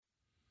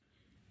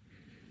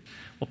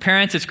Well,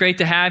 parents, it's great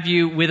to have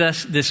you with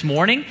us this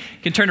morning.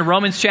 You can turn to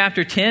Romans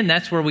chapter 10.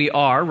 That's where we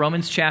are,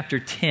 Romans chapter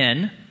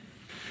 10.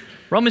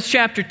 Romans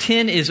chapter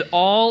 10 is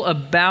all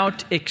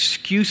about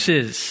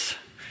excuses.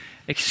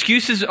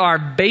 Excuses are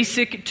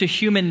basic to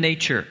human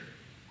nature.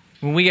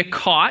 When we get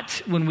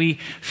caught, when we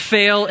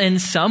fail in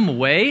some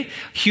way,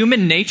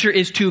 human nature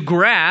is to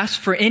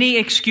grasp for any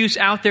excuse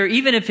out there,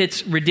 even if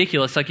it's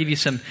ridiculous. I'll give you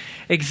some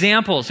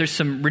examples. There's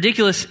some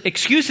ridiculous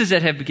excuses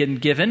that have been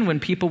given when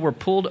people were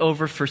pulled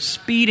over for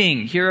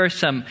speeding. Here are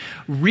some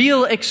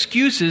real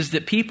excuses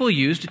that people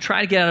use to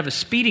try to get out of a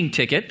speeding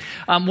ticket.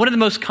 One of the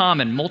most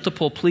common,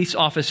 multiple police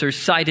officers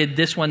cited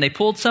this one. They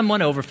pulled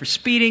someone over for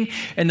speeding,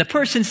 and the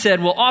person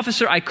said, "Well,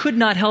 officer, I could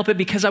not help it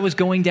because I was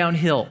going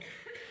downhill."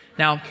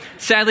 Now,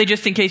 sadly,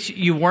 just in case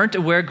you weren't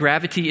aware,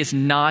 gravity is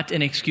not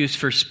an excuse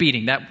for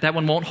speeding. That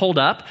one won't hold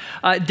up.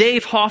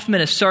 Dave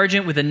Hoffman, a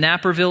sergeant with the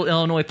Naperville,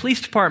 Illinois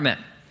Police Department,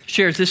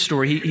 shares this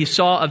story. He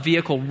saw a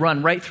vehicle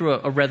run right through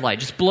a red light,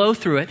 just blow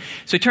through it.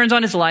 So he turns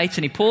on his lights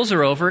and he pulls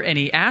her over and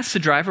he asks the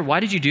driver,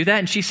 "Why did you do that?"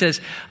 And she says,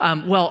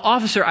 "Well,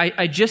 officer,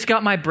 I just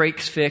got my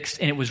brakes fixed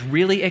and it was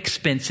really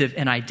expensive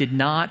and I did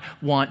not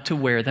want to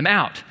wear them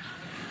out."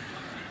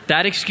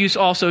 That excuse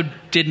also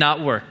did not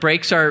work.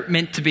 Brakes are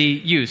meant to be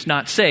used,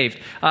 not saved.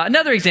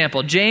 Another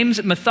example,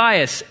 James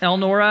Matthias,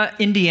 Elnora,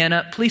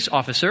 Indiana police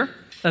officer,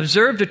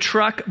 observed a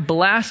truck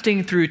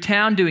blasting through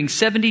town doing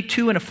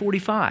 72 and a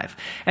 45.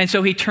 And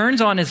so he turns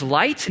on his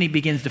lights and he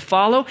begins to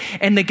follow,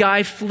 and the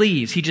guy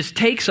flees. He just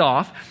takes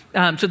off.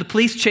 So the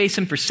police chase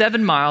him for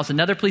 7 miles.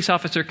 Another police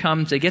officer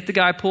comes. They get the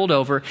guy pulled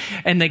over.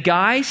 And the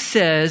guy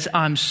says,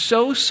 "I'm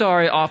so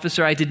sorry,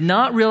 officer. I did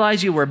not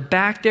realize you were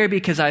back there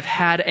because I've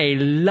had a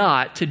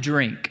lot to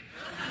drink."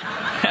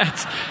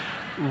 That's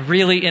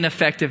really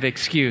ineffective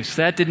excuse.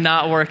 That did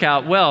not work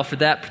out well for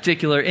that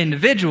particular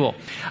individual.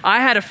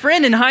 I had a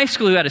friend in high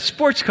school who had a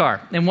sports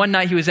car. And one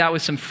night he was out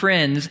with some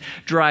friends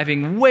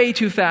driving way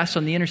too fast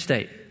on the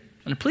interstate.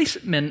 And a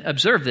policeman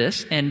observed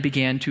this and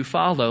began to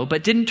follow,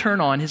 but didn't turn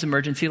on his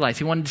emergency lights.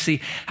 He wanted to see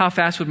how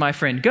fast would my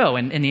friend go.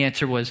 And the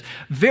answer was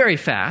very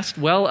fast,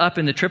 well up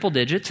in the triple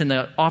digits. And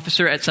the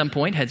officer at some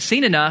point had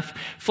seen enough,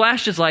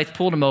 flashed his lights,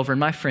 pulled him over, and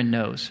my friend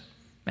knows,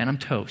 man, I'm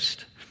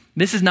toast.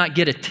 This is not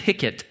get a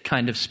ticket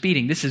kind of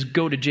speeding. This is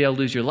go to jail,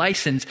 lose your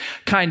license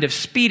kind of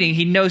speeding.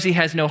 He knows he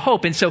has no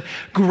hope. And so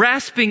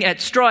grasping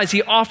at straws,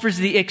 he offers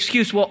the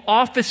excuse, "Well,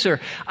 officer,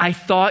 I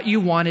thought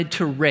you wanted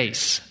to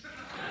race."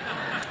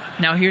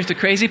 Now, here's the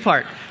crazy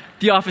part.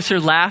 The officer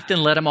laughed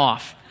and let him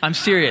off. I'm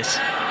serious.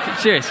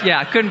 Yeah,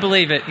 I couldn't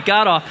believe it. He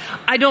got off.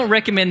 I don't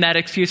recommend that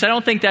excuse. I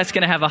don't think that's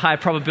going to have a high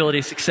probability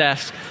of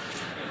success.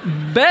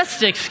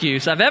 Best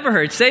excuse I've ever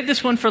heard, save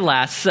this one for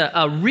last.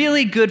 A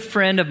really good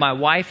friend of my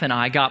wife and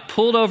I got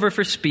pulled over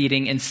for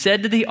speeding and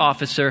said to the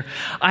officer,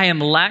 "I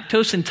am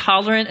lactose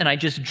intolerant and I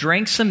just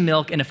drank some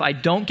milk, and if I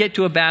don't get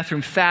to a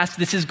bathroom fast,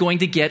 this is going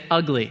to get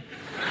ugly."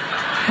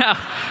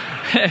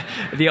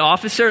 The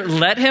officer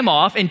let him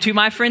off, and to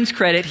my friend's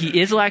credit, he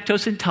is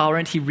lactose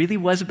intolerant. He really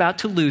was about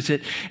to lose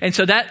it. And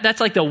so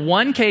that's like the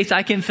one case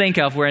I can think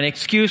of where an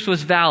excuse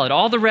was valid.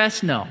 All the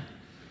rest, no.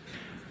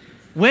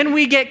 When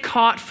we get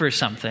caught for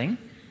something,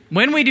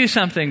 when we do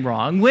something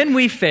wrong, when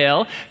we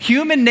fail,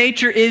 human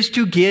nature is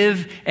to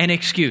give an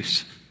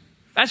excuse.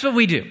 That's what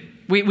we do.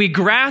 We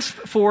grasp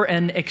for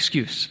an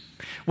excuse.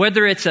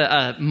 Whether it's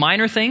a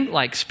minor thing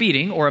like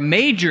speeding or a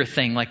major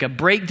thing like a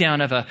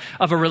breakdown of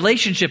a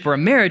relationship or a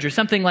marriage or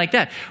something like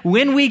that.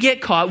 When we get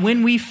caught,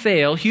 when we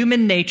fail,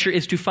 human nature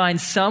is to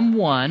find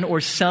someone or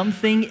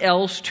something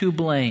else to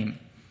blame.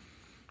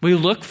 We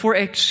look for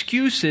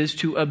excuses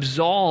to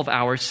absolve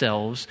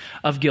ourselves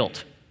of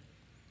guilt.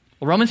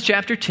 Well, Romans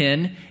chapter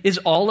 10 is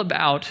all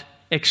about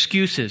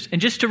excuses.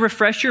 And just to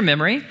refresh your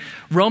memory,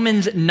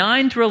 Romans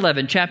 9 through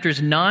 11, chapters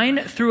 9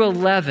 through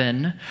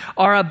 11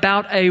 are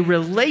about a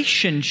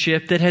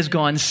relationship that has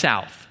gone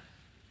south.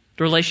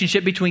 The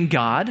relationship between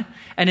God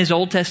and his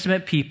Old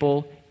Testament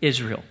people,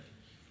 Israel.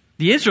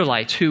 The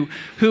Israelites, who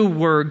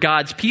were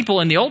God's people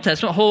in the Old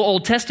Testament, the whole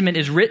Old Testament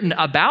is written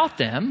about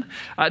them.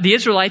 The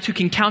Israelites who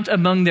can count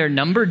among their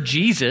number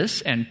Jesus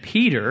and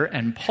Peter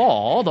and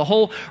Paul. The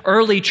whole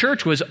early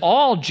church was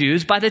all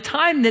Jews. By the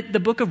time that the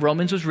book of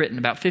Romans was written,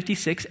 about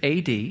 56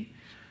 AD,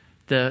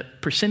 the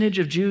percentage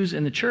of Jews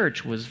in the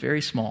church was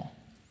very small.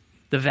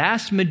 The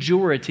vast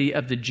majority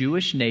of the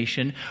Jewish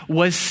nation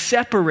was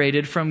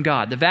separated from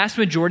God. The vast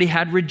majority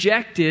had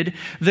rejected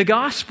the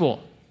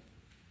gospel.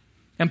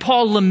 And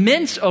Paul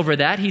laments over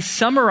that. He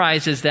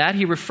summarizes that.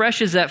 He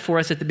refreshes that for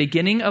us at the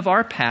beginning of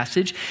our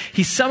passage.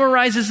 He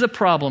summarizes the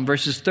problem,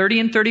 verses 30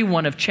 and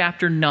 31 of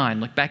chapter 9.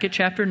 Look back at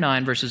chapter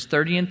 9, verses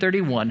 30 and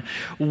 31.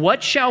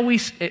 "What shall we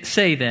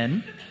say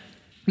then?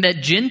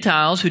 That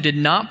Gentiles who did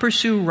not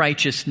pursue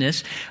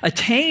righteousness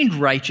attained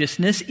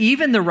righteousness,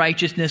 even the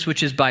righteousness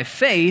which is by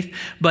faith,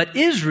 but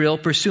Israel,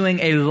 pursuing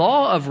a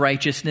law of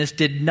righteousness,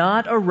 did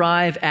not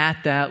arrive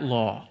at that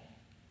law."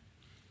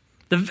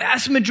 The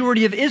vast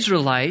majority of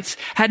Israelites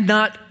had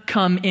not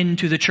come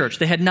into the church.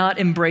 They had not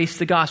embraced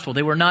the gospel.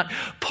 They were not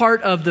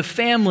part of the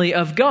family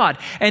of God.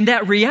 And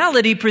that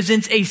reality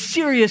presents a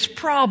serious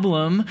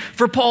problem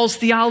for Paul's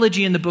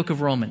theology in the book of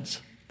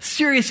Romans.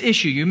 Serious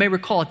issue. You may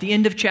recall at the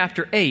end of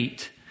chapter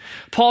 8,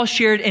 Paul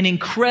shared an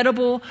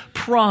incredible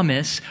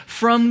promise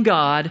from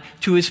God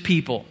to his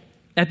people.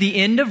 At the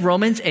end of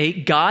Romans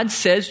 8, God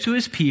says to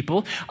his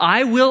people,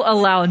 I will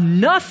allow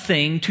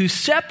nothing to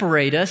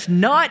separate us,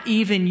 not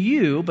even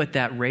you. But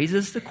that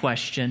raises the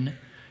question,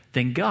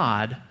 then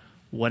God,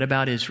 what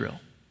about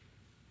Israel?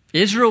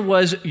 Israel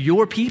was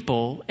your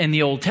people in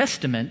the Old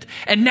Testament,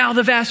 and now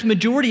the vast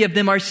majority of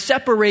them are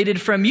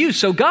separated from you.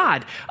 So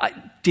God,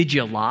 did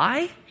you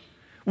lie?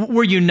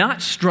 Were you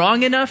not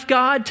strong enough,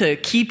 God, to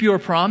keep your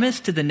promise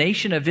to the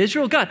nation of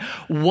Israel? God,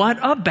 what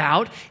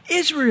about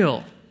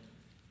Israel?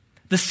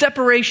 The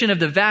separation of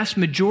the vast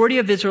majority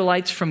of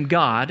Israelites from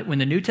God when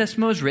the New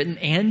Testament was written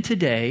and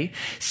today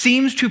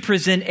seems to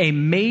present a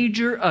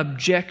major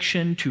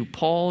objection to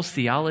Paul's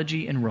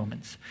theology in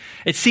Romans.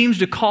 It seems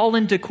to call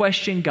into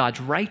question God's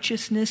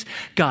righteousness,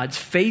 God's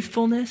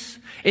faithfulness.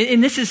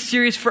 And this is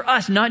serious for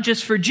us, not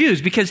just for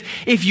Jews, because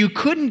if you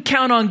couldn't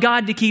count on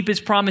God to keep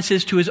his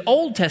promises to his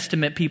Old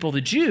Testament people,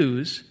 the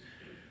Jews,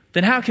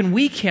 then how can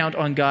we count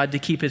on God to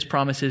keep his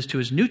promises to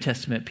his New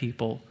Testament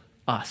people,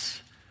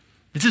 us?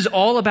 This is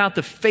all about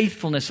the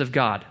faithfulness of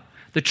God,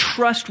 the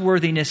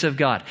trustworthiness of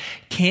God.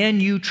 Can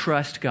you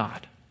trust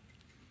God?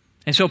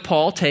 And so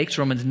Paul takes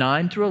Romans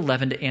 9 through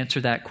 11 to answer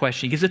that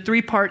question. He gives a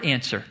three-part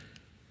answer.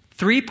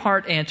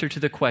 Three-part answer to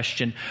the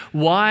question,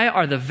 why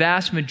are the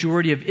vast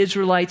majority of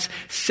Israelites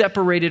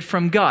separated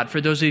from God?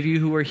 For those of you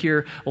who were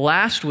here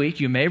last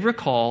week, you may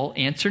recall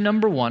answer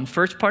number 1,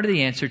 first part of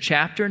the answer,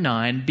 chapter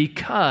 9,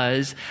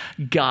 because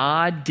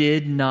God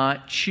did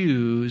not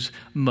choose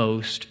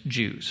most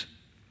Jews.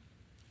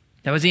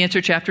 That was the answer,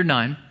 chapter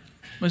 9.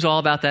 It was all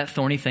about that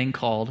thorny thing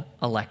called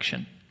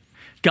election.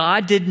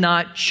 God did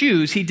not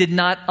choose, he did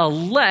not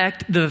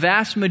elect the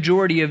vast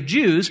majority of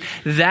Jews.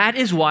 That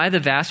is why the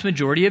vast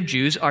majority of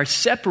Jews are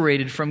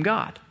separated from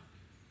God.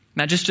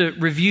 Now, just to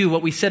review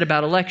what we said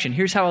about election,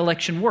 here's how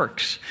election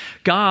works.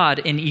 God,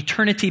 in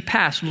eternity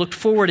past, looked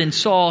forward and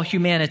saw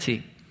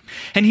humanity.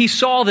 And he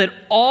saw that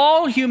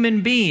all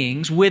human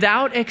beings,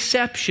 without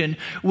exception,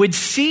 would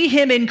see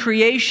him in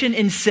creation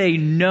and say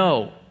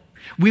no.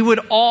 We would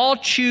all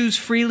choose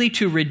freely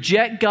to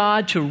reject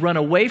God, to run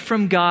away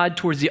from God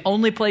towards the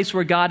only place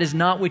where God is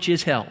not, which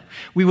is hell.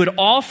 We would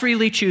all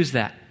freely choose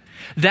that.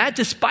 That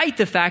despite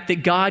the fact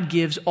that God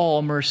gives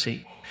all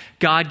mercy.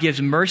 God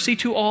gives mercy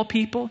to all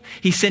people.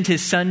 He sent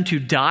his son to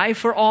die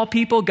for all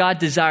people. God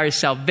desires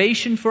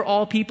salvation for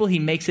all people. He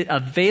makes it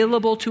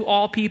available to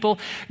all people.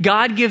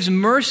 God gives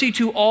mercy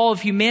to all of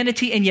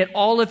humanity, and yet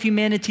all of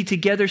humanity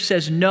together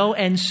says no.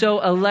 And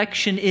so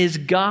election is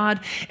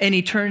God in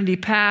eternity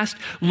past,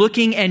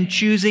 looking and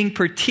choosing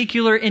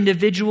particular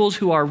individuals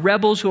who are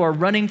rebels, who are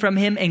running from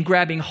him and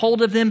grabbing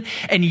hold of them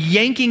and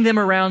yanking them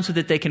around so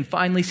that they can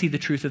finally see the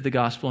truth of the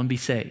gospel and be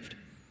saved.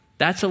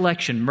 That's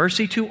election.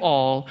 Mercy to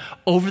all,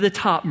 over the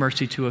top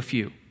mercy to a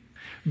few.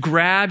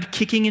 Grabbed,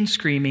 kicking and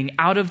screaming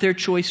out of their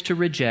choice to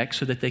reject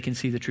so that they can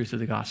see the truth of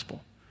the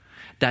gospel.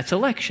 That's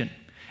election.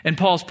 And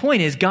Paul's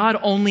point is God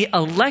only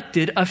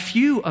elected a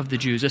few of the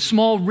Jews, a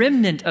small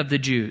remnant of the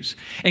Jews,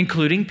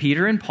 including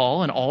Peter and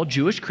Paul and all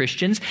Jewish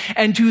Christians.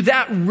 And to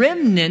that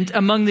remnant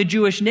among the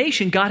Jewish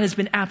nation, God has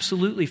been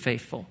absolutely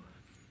faithful.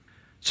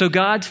 So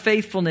God's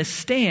faithfulness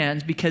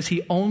stands because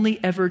he only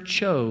ever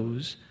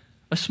chose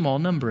a small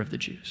number of the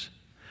Jews.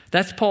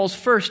 That's Paul's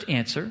first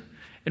answer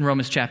in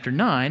Romans chapter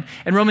 9.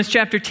 In Romans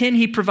chapter 10,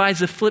 he provides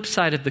the flip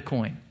side of the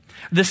coin.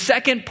 The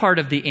second part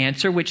of the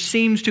answer, which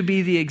seems to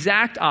be the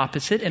exact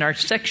opposite in our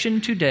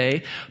section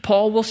today,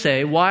 Paul will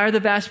say, why are the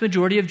vast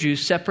majority of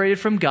Jews separated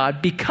from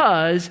God?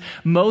 Because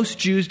most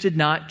Jews did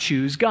not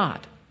choose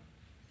God.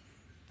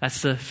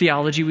 That's the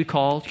theology we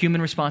call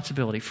human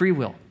responsibility, free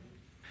will.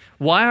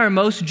 Why are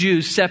most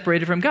Jews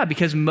separated from God?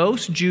 Because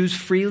most Jews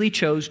freely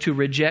chose to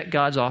reject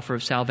God's offer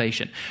of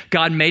salvation.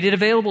 God made it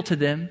available to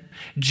them.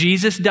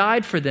 Jesus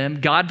died for them.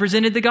 God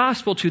presented the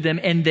gospel to them,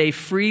 and they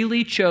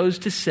freely chose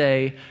to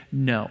say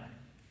no.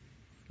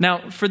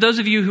 Now, for those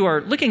of you who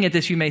are looking at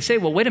this, you may say,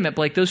 well, wait a minute,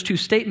 Blake, those two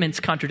statements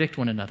contradict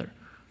one another.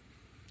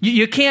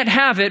 You can't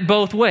have it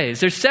both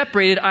ways. They're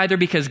separated either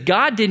because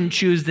God didn't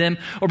choose them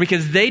or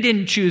because they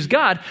didn't choose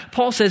God.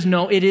 Paul says,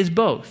 no, it is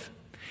both.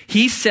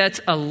 He sets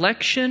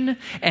election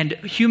and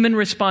human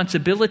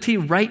responsibility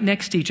right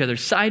next to each other,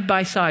 side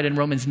by side in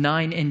Romans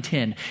 9 and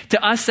 10.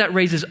 To us, that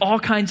raises all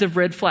kinds of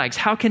red flags.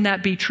 How can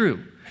that be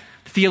true?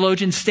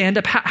 Theologians stand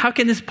up. How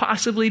can this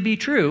possibly be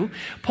true?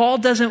 Paul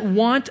doesn't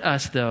want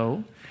us,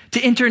 though, to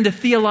enter into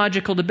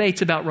theological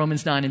debates about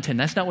Romans 9 and 10.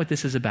 That's not what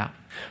this is about.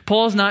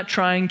 Paul's not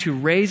trying to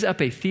raise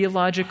up a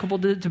theological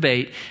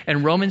debate.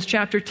 In Romans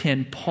chapter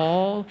 10,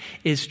 Paul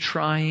is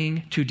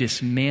trying to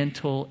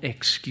dismantle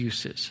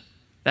excuses.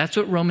 That's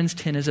what Romans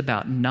 10 is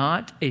about,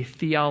 not a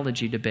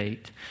theology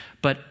debate,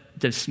 but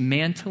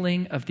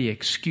dismantling of the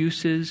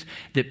excuses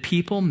that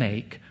people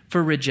make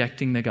for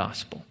rejecting the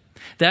gospel.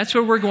 That's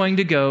where we're going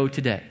to go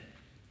today.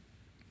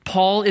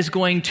 Paul is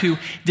going to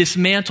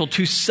dismantle,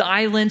 to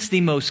silence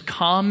the most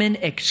common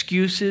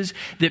excuses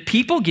that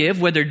people give,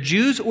 whether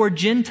Jews or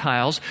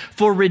Gentiles,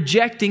 for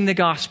rejecting the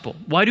gospel.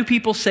 Why do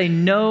people say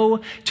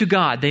no to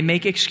God? They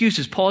make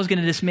excuses. Paul is going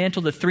to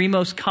dismantle the three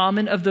most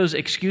common of those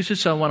excuses,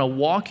 so I want to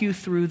walk you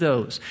through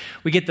those.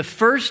 We get the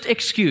first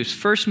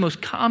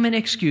most common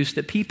excuse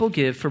that people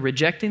give for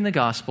rejecting the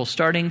gospel,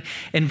 starting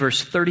in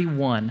verse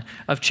 31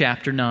 of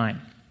chapter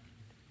 9.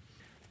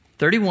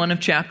 31 of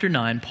chapter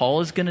 9,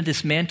 Paul is going to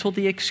dismantle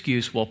the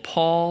excuse, well,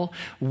 Paul,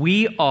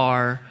 we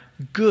are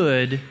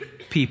good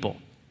people.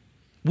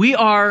 We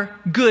are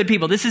good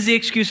people. This is the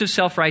excuse of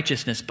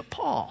self-righteousness. But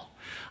Paul,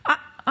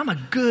 I'm a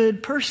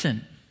good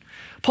person.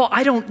 Paul,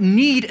 I don't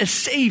need a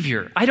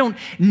Savior. I don't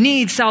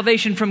need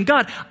salvation from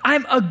God.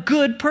 I'm a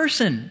good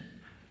person.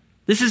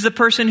 This is the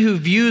person who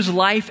views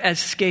life as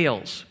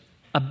scales,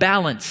 a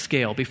balanced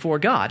scale before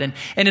God.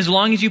 And as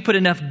long as you put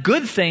enough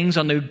good things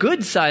on the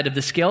good side of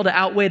the scale to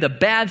outweigh the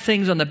bad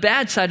things on the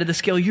bad side of the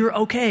scale, you're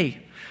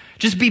okay.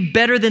 Just be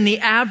better than the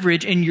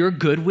average and you're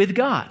good with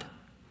God.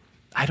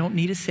 I don't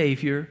need a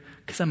Savior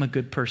because I'm a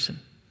good person.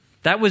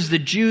 That was the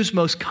Jews'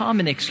 most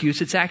common excuse.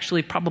 It's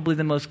actually probably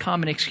the most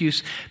common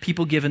excuse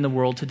people give in the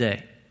world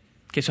today.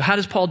 Okay, so how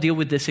does Paul deal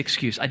with this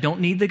excuse? I don't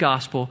need the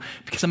gospel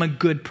because I'm a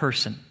good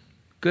person.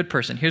 Good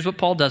person. Here's what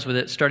Paul does with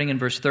it, starting in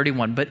verse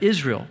 31. But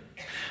Israel,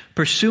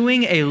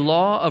 pursuing a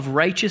law of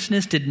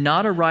righteousness, did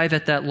not arrive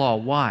at that law.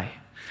 Why?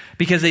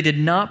 Because they did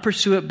not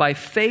pursue it by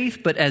faith,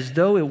 but as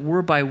though it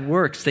were by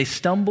works. They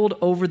stumbled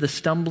over the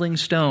stumbling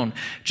stone.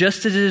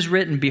 Just as it is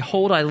written,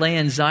 behold, I lay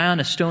in Zion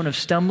a stone of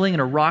stumbling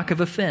and a rock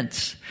of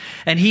offense.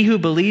 And he who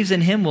believes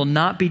in him will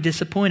not be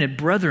disappointed.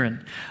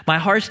 Brethren, my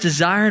heart's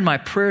desire and my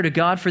prayer to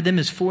God for them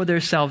is for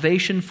their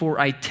salvation, for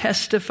I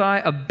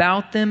testify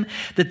about them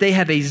that they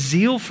have a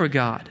zeal for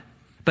God,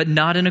 but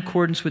not in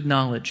accordance with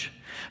knowledge.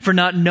 For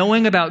not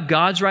knowing about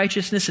God's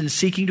righteousness and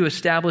seeking to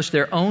establish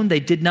their own, they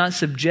did not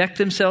subject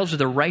themselves to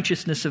the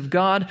righteousness of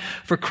God.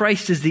 For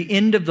Christ is the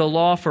end of the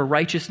law for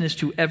righteousness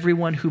to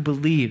everyone who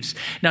believes.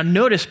 Now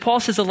notice, Paul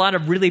says a lot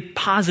of really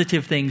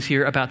positive things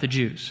here about the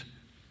Jews.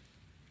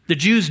 The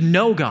Jews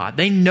know God.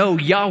 They know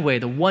Yahweh,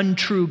 the one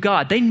true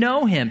God. They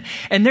know him.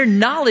 And their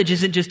knowledge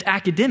isn't just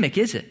academic,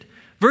 is it?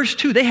 Verse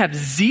 2, they have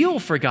zeal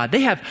for God.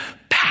 They have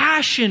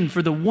passion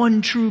for the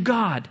one true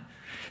God.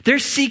 They're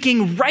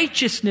seeking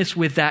righteousness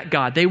with that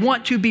God. They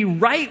want to be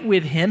right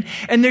with him,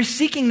 and they're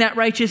seeking that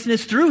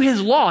righteousness through his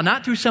law,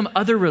 not through some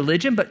other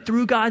religion, but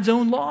through God's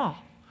own law.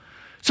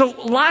 So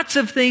lots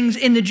of things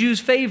in the Jews'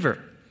 favor.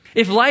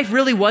 If life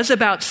really was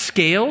about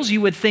scales,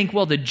 you would think,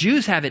 well, the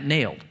Jews have it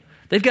nailed.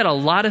 They've got a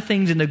lot of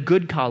things in the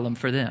good column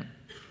for them.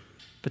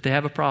 But they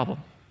have a problem.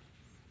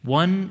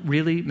 One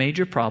really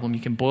major problem,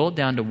 you can boil it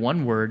down to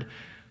one word,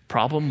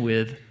 problem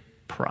with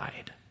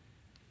pride.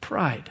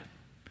 Pride.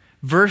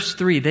 Verse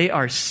 3, they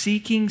are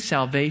seeking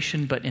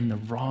salvation, but in the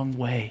wrong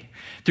way.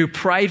 Through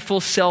prideful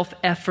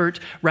self-effort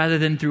rather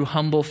than through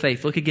humble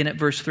faith. Look again at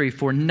verse 3.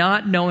 For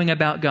not knowing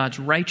about God's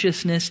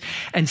righteousness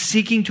and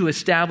seeking to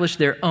establish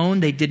their own,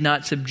 they did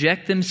not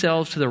subject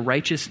themselves to the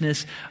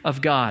righteousness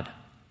of God.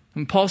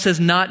 When Paul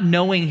says not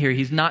knowing here,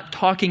 he's not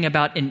talking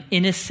about an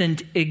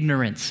innocent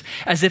ignorance,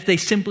 as if they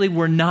simply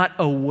were not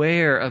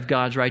aware of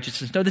God's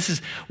righteousness. No, this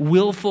is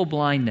willful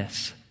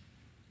blindness.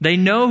 They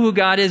know who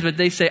God is, but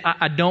they say,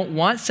 I don't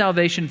want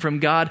salvation from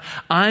God.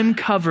 I'm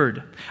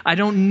covered. I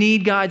don't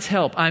need God's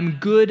help. I'm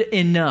good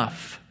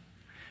enough.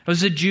 That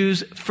was the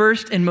Jews'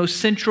 first and most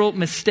central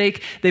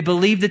mistake. They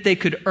believed that they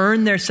could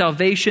earn their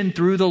salvation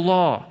through the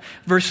law.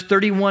 Verse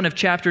 31 of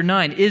chapter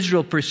 9,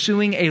 Israel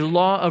pursuing a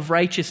law of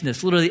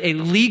righteousness, literally a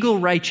legal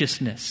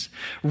righteousness.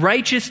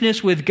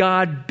 Righteousness with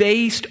God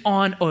based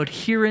on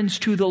adherence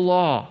to the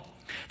law.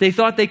 They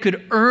thought they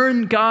could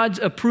earn God's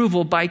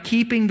approval by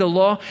keeping the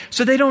law,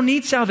 so they don't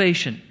need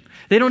salvation.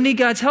 They don't need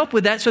God's help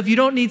with that. So if you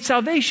don't need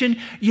salvation,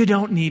 you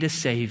don't need a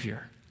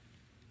Savior.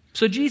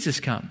 So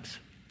Jesus comes.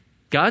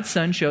 God's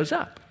Son shows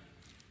up.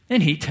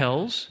 And he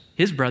tells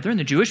his brethren,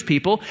 the Jewish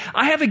people,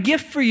 I have a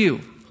gift for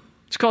you.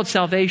 It's called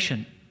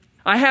salvation.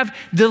 I have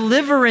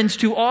deliverance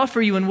to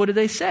offer you. And what do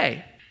they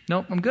say?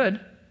 No, I'm good.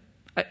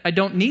 I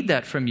don't need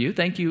that from you.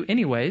 Thank you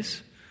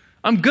anyways.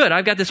 I'm good.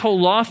 I've got this whole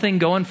law thing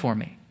going for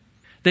me.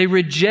 They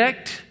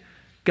reject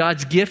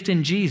God's gift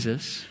in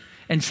Jesus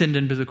and send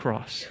him to the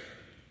cross.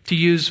 To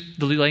use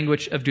the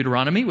language of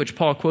Deuteronomy, which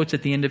Paul quotes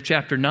at the end of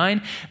chapter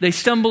 9, they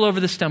stumble over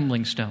the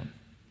stumbling stone.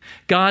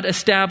 God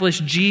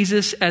established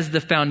Jesus as the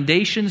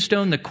foundation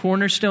stone, the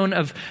cornerstone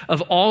of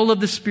all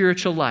of the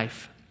spiritual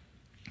life.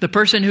 The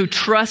person who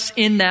trusts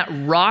in that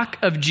rock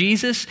of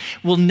Jesus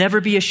will never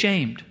be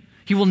ashamed.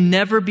 He will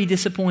never be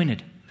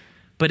disappointed.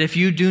 But if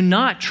you do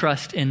not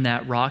trust in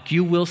that rock,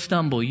 you will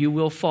stumble, you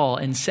will fall.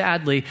 And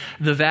sadly,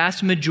 the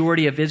vast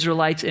majority of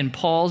Israelites in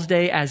Paul's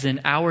day, as in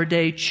our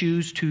day,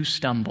 choose to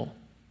stumble.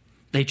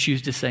 They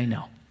choose to say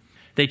no.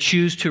 They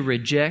choose to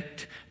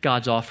reject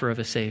God's offer of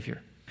a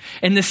Savior.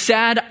 And the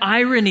sad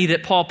irony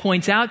that Paul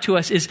points out to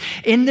us is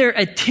in their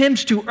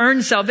attempts to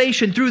earn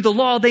salvation through the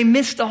law, they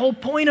miss the whole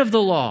point of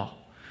the law.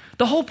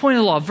 The whole point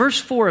of the law, verse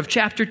 4 of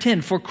chapter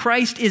 10, for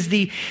Christ is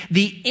the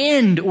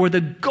end or the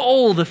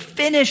goal, the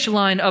finish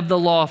line of the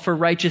law for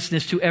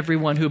righteousness to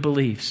everyone who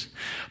believes.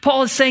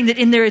 Paul is saying that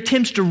in their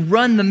attempts to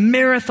run the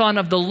marathon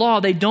of the law,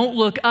 they don't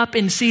look up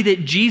and see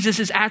that Jesus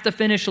is at the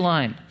finish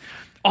line.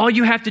 All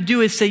you have to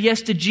do is say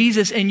yes to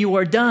Jesus and you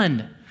are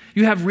done.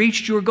 You have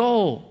reached your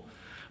goal.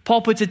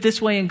 Paul puts it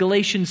this way in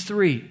Galatians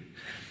 3.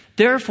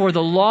 Therefore,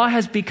 the law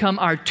has become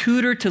our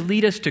tutor to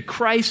lead us to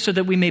Christ so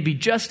that we may be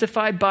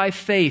justified by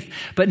faith.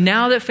 But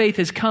now that faith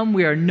has come,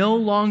 we are no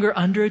longer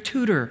under a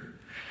tutor.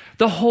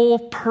 The whole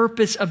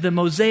purpose of the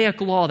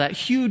Mosaic law, that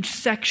huge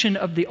section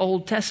of the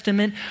Old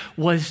Testament,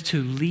 was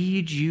to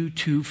lead you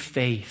to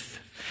faith,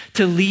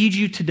 to lead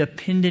you to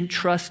dependent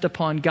trust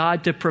upon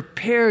God, to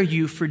prepare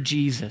you for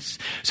Jesus,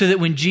 so that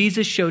when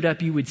Jesus showed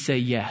up, you would say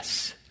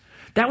yes.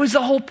 That was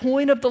the whole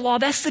point of the law.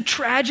 That's the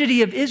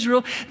tragedy of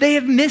Israel. They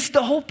have missed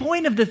the whole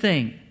point of the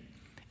thing.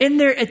 In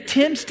their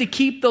attempts to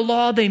keep the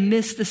law, they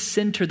missed the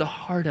center, the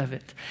heart of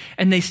it.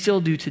 And they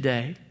still do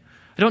today.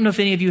 I don't know if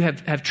any of you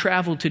have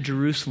traveled to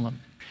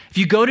Jerusalem. If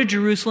you go to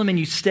Jerusalem and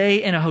you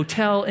stay in a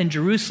hotel in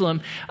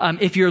Jerusalem,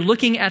 if you're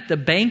looking at the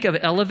bank of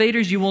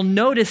elevators, you will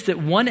notice that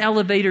one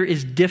elevator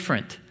is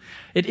different.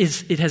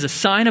 It has a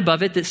sign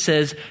above it that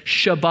says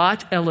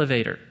Shabbat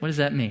elevator. What does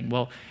that mean?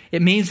 Well,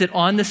 it means that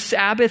on the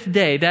Sabbath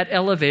day, that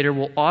elevator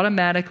will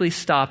automatically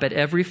stop at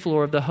every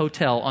floor of the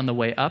hotel on the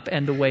way up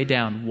and the way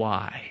down.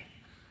 Why?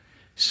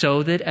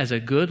 So that as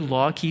a good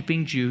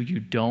law-keeping Jew, you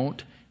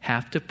don't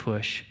have to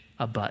push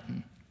a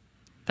button.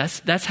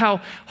 That's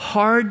how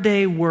hard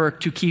they work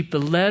to keep the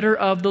letter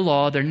of the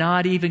law. They're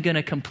not even going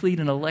to complete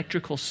an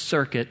electrical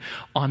circuit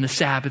on the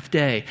Sabbath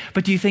day.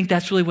 But do you think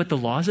that's really what the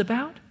law is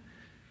about?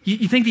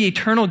 You think the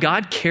eternal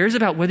God cares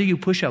about whether you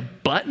push a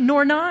button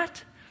or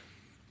not?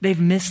 They've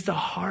missed the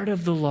heart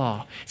of the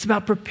law. It's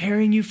about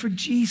preparing you for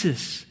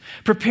Jesus,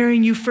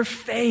 preparing you for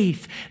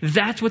faith.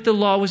 That's what the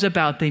law was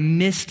about. They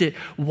missed it.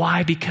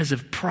 Why? Because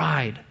of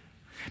pride.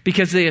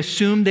 Because they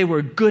assumed they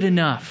were good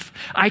enough.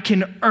 I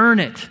can earn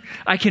it.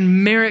 I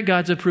can merit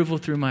God's approval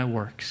through my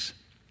works.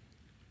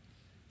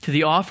 To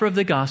the offer of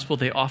the gospel,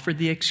 they offered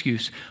the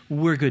excuse,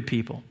 we're good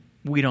people.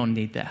 We don't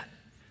need that.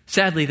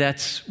 Sadly,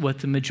 that's what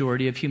the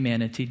majority of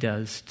humanity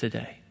does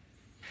today.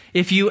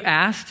 If you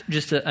asked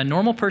just a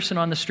normal person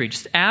on the street,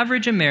 just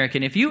average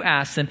American, if you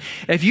asked them,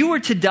 if you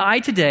were to die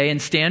today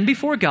and stand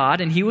before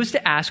God and he was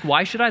to ask,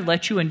 why should I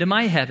let you into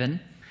my heaven?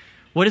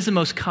 What is the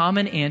most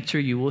common answer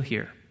you will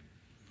hear?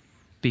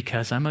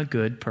 Because I'm a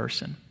good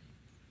person.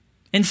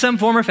 In some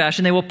form or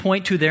fashion, they will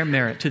point to their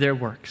merit, to their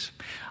works.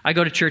 I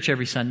go to church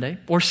every Sunday,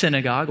 or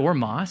synagogue, or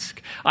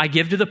mosque. I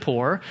give to the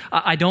poor.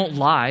 I don't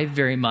lie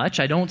very much.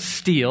 I don't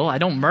steal. I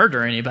don't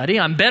murder anybody.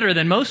 I'm better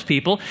than most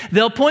people.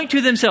 They'll point to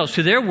themselves,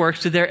 to their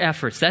works, to their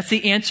efforts. That's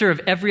the answer of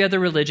every other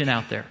religion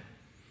out there.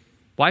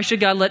 Why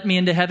should God let me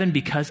into heaven?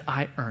 Because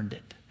I earned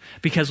it.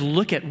 Because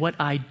look at what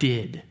I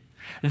did.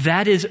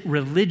 That is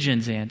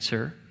religion's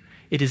answer.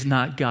 It is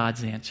not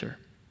God's answer.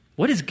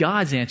 What is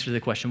God's answer to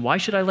the question? Why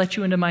should I let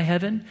you into my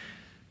heaven?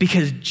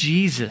 Because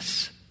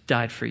Jesus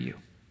died for you.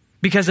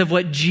 Because of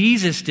what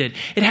Jesus did.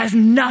 It has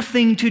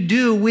nothing to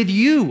do with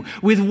you,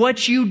 with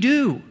what you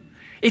do.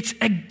 It's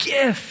a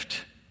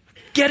gift.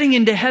 Getting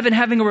into heaven,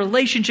 having a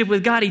relationship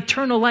with God,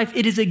 eternal life,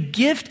 it is a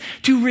gift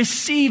to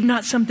receive,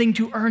 not something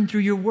to earn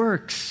through your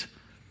works.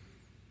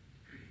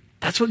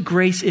 That's what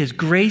grace is.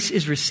 Grace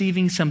is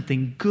receiving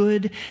something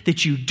good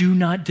that you do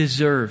not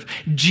deserve.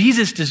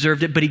 Jesus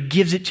deserved it, but he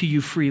gives it to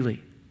you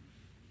freely.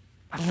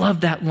 I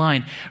love that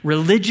line.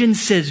 Religion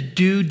says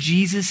do,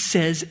 Jesus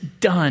says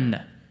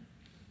done.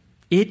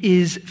 It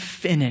is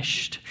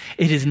finished.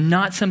 It is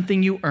not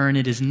something you earn.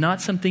 It is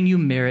not something you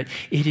merit.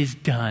 It is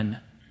done.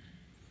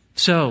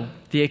 So,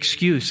 the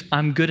excuse,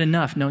 I'm good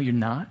enough. No, you're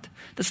not.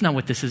 That's not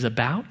what this is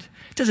about.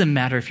 It doesn't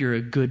matter if you're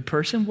a good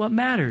person. What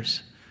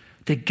matters?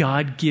 That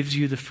God gives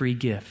you the free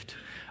gift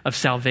of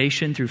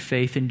salvation through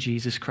faith in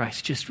Jesus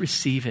Christ. Just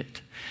receive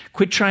it.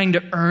 Quit trying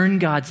to earn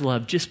God's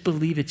love. Just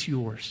believe it's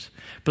yours.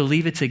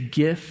 Believe it's a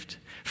gift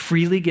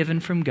freely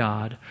given from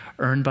God,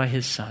 earned by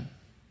his Son.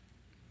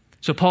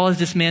 So Paul has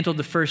dismantled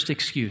the first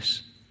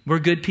excuse. We're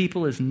good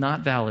people is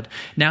not valid.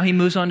 Now he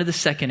moves on to the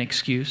second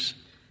excuse.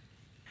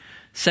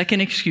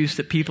 Second excuse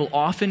that people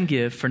often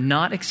give for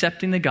not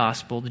accepting the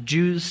gospel. The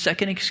Jews'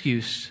 second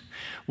excuse.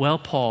 Well,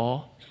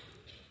 Paul,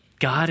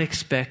 God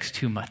expects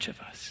too much of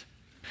us.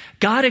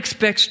 God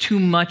expects too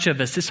much of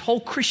us. This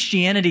whole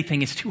Christianity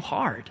thing is too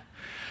hard.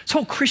 This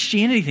whole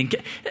Christianity thing,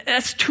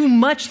 that's too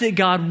much that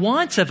God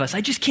wants of us.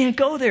 I just can't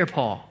go there,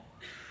 Paul.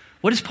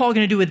 What is Paul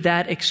going to do with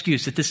that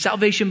excuse, that the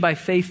salvation by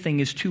faith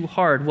thing is too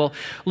hard? Well,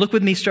 look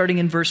with me starting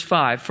in verse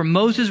 5. For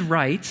Moses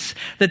writes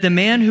that the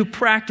man who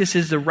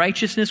practices the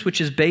righteousness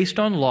which is based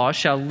on law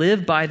shall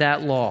live by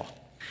that law.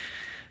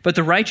 But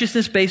the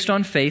righteousness based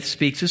on faith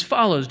speaks as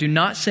follows. Do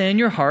not say in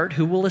your heart,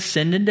 who will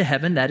ascend into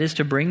heaven, that is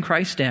to bring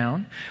Christ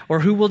down,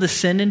 or who will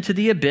descend into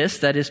the abyss,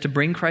 that is to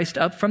bring Christ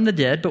up from the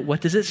dead. But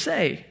what does it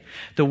say?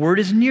 The word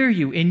is near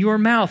you, in your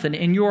mouth and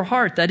in your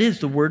heart. That is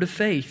the word of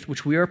faith,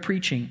 which we are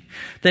preaching.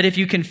 That if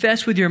you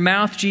confess with your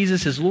mouth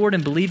Jesus is Lord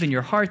and believe in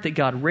your heart that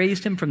God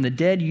raised him from the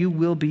dead, you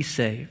will be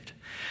saved.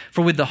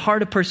 For with the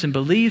heart a person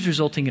believes,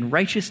 resulting in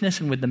righteousness,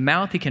 and with the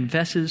mouth he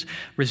confesses,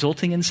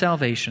 resulting in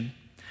salvation.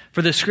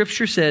 For the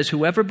scripture says,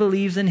 whoever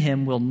believes in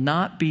him will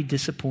not be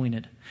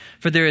disappointed.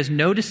 For there is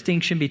no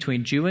distinction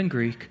between Jew and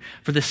Greek,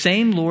 for the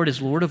same Lord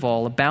is Lord of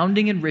all,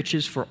 abounding in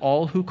riches for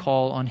all who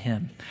call on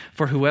him.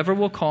 For whoever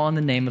will call on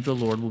the name of the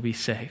Lord will be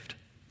saved.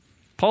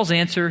 Paul's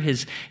answer,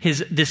 his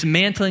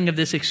dismantling of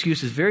this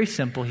excuse is very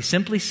simple. He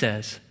simply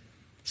says,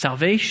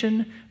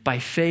 salvation by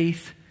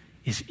faith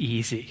is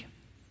easy.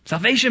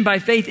 Salvation by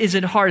faith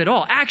isn't hard at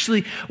all.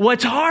 Actually,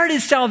 what's hard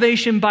is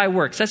salvation by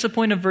works. That's the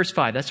point of verse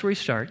 5. That's where he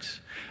starts.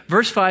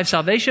 Verse 5,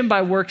 salvation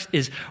by works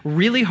is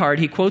really hard.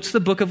 He quotes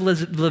the book of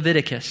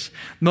Leviticus.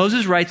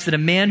 Moses writes that a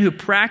man who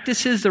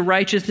practices the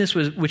righteousness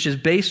which is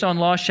based on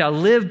law shall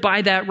live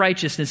by that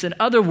righteousness. In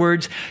other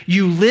words,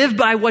 you live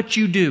by what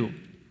you do.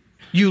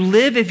 You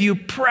live if you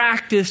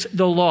practice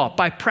the law.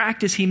 By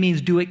practice, he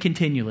means do it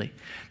continually.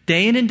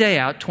 Day in and day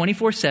out,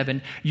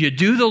 24/7, you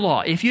do the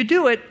law. If you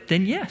do it,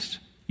 then yes,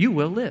 you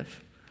will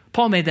live.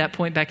 Paul made that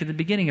point back at the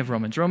beginning of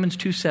Romans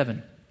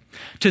 2:7.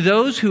 To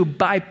those who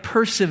by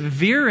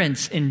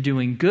perseverance in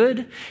doing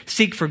good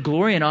seek for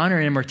glory and honor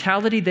and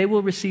immortality, they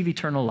will receive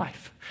eternal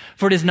life.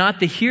 For it is not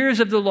the hearers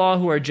of the law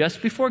who are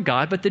just before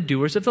God, but the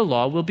doers of the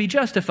law will be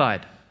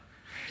justified.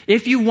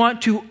 If you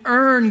want to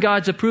earn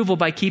God's approval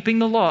by keeping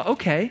the law,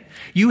 okay,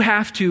 you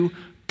have to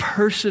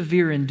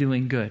persevere in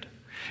doing good.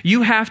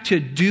 You have to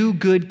do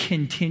good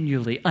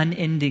continually,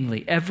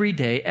 unendingly, every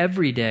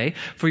day,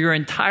 for your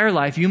entire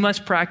life. You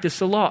must practice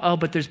the law. Oh,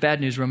 but there's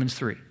bad news, Romans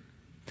 3.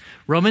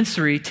 Romans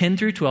 3, 10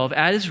 through 12,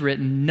 as is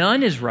written,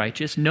 none is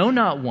righteous, no,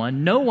 not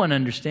one. No one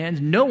understands,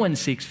 no one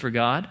seeks for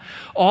God.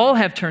 All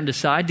have turned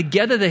aside,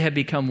 together they have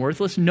become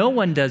worthless. No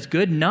one does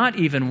good, not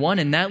even one.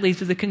 And that leads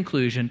to the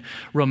conclusion,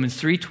 Romans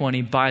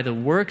 3:20, by the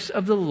works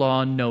of the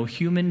law, no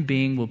human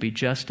being will be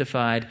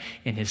justified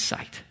in his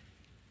sight.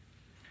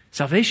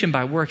 Salvation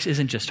by works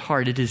isn't just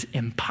hard, it is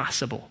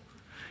impossible.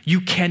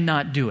 You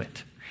cannot do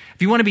it.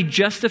 If you want to be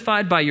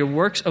justified by your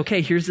works,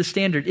 okay, here's the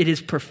standard. It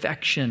is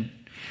perfection.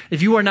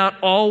 If you are not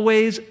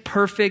always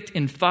perfect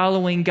in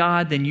following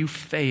God, then you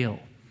fail.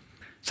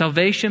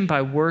 Salvation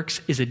by works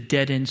is a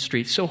dead-end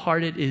street. So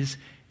hard it is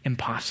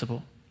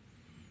impossible.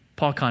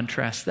 Paul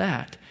contrasts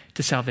that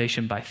to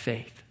salvation by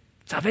faith.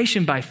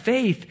 Salvation by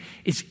faith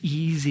is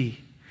easy.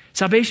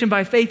 Salvation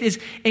by faith is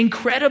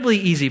incredibly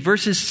easy.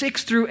 Verses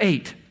 6 through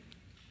 8.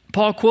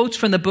 Paul quotes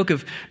from the book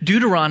of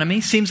Deuteronomy.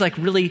 Seems like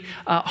really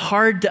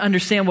hard to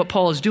understand what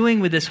Paul is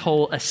doing with this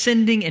whole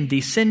ascending and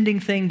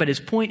descending thing, but his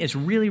point is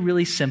really,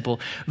 really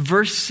simple.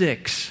 Verse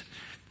 6,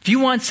 if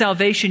you want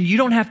salvation, you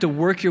don't have to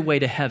work your way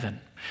to heaven.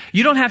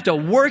 You don't have to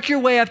work your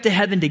way up to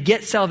heaven to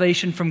get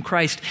salvation from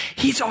Christ.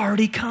 He's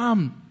already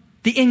come.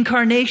 The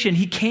incarnation,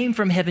 he came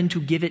from heaven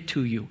to give it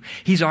to you.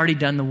 He's already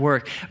done the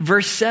work.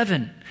 Verse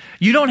 7,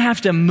 you don't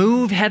have to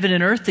move heaven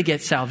and earth to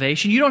get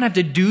salvation. You don't have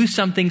to do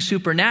something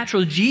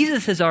supernatural.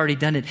 Jesus has already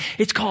done it.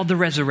 It's called the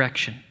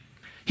resurrection.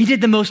 He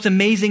did the most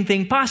amazing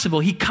thing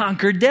possible. He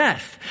conquered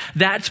death.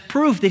 That's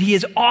proof that he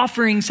is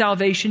offering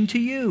salvation to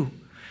you.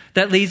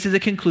 That leads to the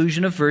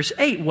conclusion of verse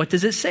 8. What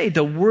does it say?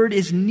 The word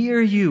is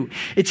near you.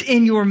 It's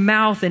in your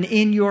mouth and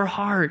in your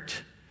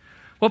heart.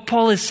 What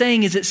Paul is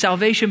saying is that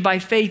salvation by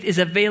faith is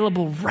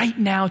available right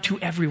now to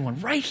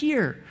everyone. Right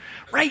here.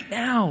 Right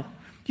now.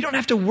 You don't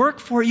have to work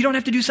for it. You don't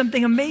have to do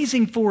something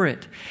amazing for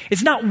it.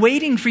 It's not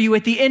waiting for you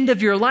at the end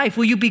of your life.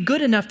 Will you be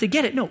good enough to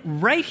get it? No,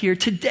 right here,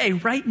 today,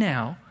 right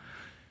now,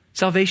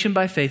 salvation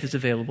by faith is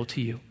available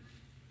to you.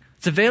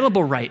 It's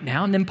available right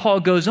now. And then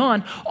Paul goes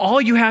on, all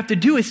you have to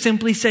do is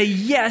simply say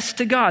yes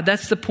to God.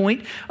 That's the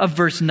point of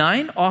verse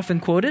 9, often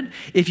quoted.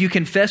 If you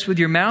confess with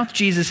your mouth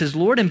Jesus is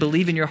Lord and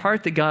believe in your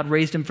heart that God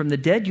raised him from the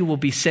dead, you will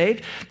be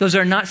saved. Those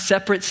are not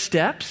separate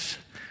steps.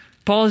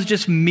 Paul is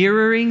just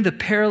mirroring the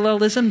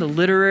parallelism, the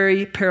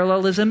literary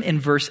parallelism in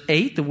verse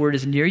 8. The word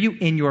is near you,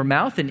 in your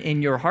mouth and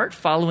in your heart,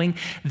 following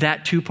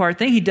that two-part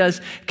thing. He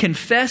does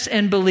confess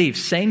and believe.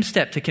 Same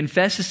step. To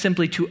confess is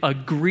simply to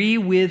agree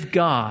with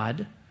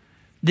God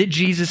that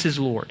Jesus is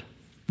Lord,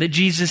 that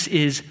Jesus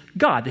is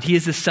God, that he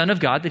is the Son of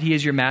God, that he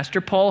is your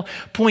master. Paul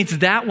points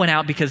that one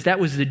out because that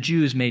was the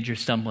Jews' major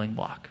stumbling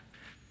block.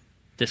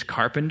 This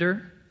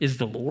carpenter is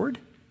the Lord?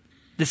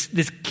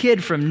 This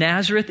kid from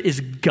Nazareth is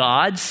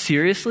God?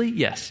 Seriously?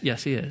 Yes,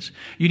 he is.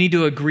 You need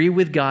to agree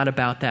with God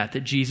about that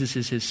Jesus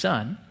is his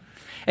son.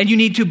 And you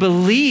need to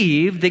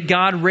believe that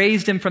God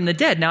raised him from the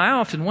dead. Now, I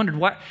often wondered,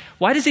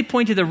 why does he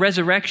point to the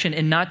resurrection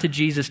and not to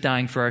Jesus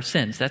dying for our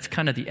sins? That's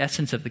kind of the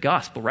essence of the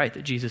gospel, right?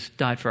 That Jesus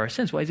died for our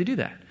sins. Why does he do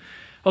that?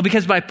 Well,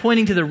 because by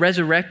pointing to the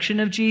resurrection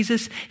of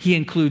Jesus, he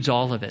includes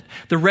all of it.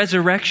 The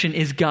resurrection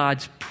is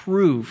God's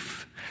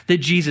proof that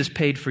Jesus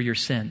paid for your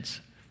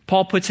sins.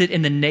 Paul puts it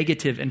in the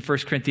negative in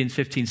 1 Corinthians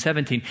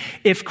 15:17.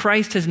 If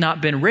Christ has not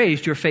been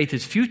raised, your faith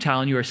is futile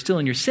and you are still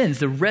in your sins.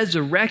 The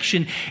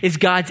resurrection is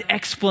God's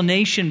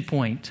explanation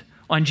point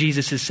on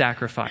Jesus'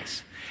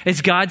 sacrifice.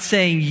 It's God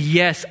saying,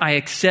 yes, I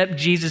accept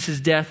Jesus'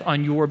 death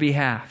on your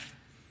behalf.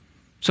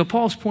 So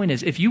Paul's point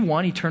is, if you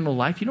want eternal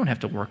life, you don't have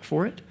to work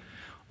for it.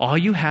 All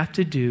you have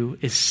to do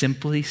is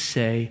simply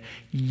say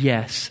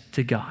yes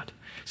to God.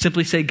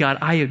 Simply say, God,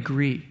 I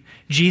agree.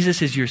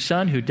 Jesus is your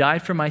son who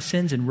died for my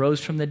sins and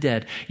rose from the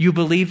dead. You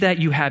believe that,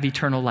 you have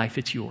eternal life.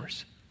 It's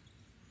yours.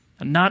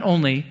 And not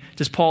only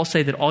does Paul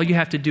say that all you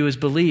have to do is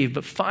believe,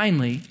 but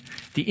finally,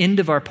 the end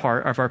of our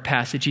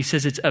passage, he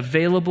says it's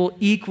available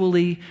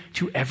equally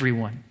to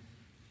everyone,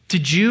 to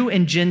Jew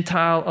and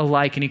Gentile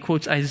alike. And he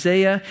quotes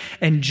Isaiah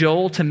and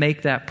Joel to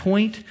make that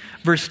point.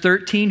 Verse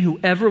 13,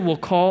 whoever will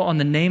call on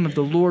the name of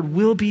the Lord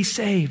will be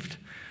saved.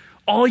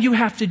 All you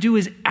have to do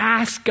is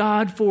ask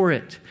God for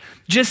it.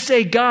 Just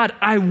say, God,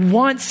 I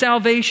want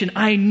salvation.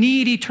 I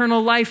need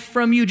eternal life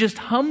from you. Just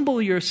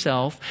humble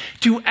yourself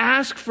to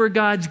ask for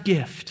God's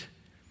gift,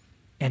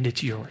 and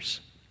it's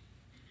yours.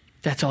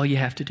 That's all you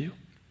have to do.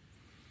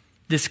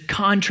 This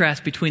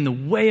contrast between the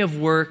way of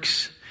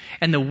works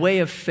and the way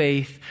of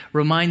faith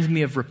reminds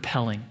me of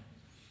rappelling.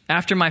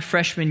 After my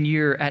freshman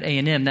year at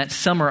A&M, that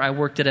summer I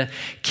worked at a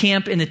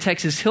camp in the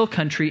Texas Hill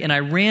Country, and I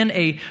ran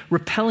a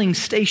rappelling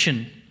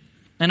station.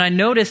 And I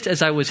noticed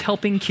as I was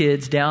helping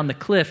kids down the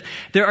cliff,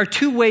 there are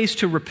two ways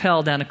to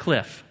rappel down a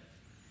cliff.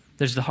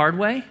 There's the hard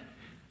way,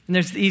 and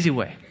there's the easy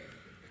way.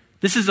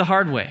 This is the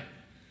hard way.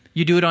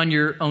 You do it on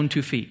your own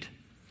 2 feet.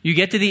 You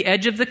get to the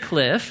edge of the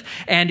cliff,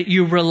 and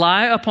you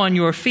rely upon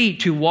your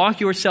feet to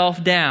walk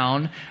yourself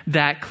down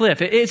that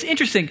cliff. It's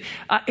interesting.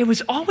 It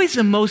was always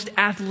the most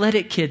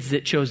athletic kids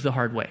that chose the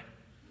hard way.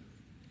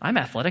 I'm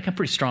athletic. I'm a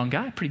pretty strong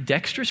guy, pretty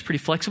dexterous, pretty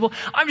flexible.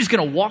 I'm just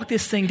going to walk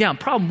this thing down.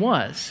 Problem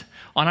was,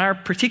 on our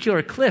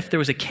particular cliff, there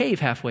was a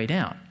cave halfway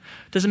down.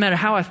 Doesn't matter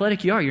how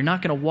athletic you are, you're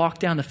not going to walk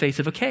down the face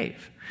of a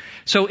cave.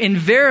 So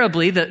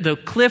invariably, the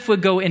cliff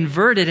would go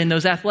inverted, and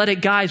those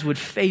athletic guys would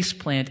face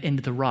plant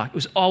into the rock. It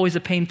was always a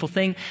painful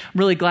thing. I'm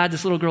really glad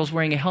this little girl's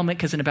wearing a helmet,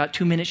 because in about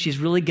 2 minutes, she's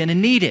really going to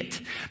need it.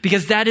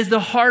 Because that is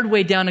the hard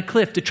way down a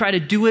cliff, to try to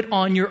do it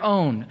on your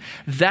own.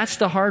 That's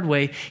the hard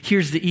way.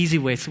 Here's the easy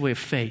way. It's the way of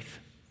faith.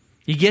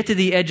 You get to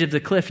the edge of the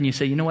cliff, and you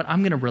say, you know what?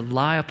 I'm going to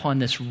rely upon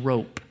this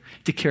rope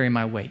to carry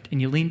my weight. And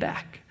you lean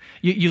back.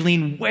 You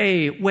lean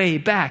way, way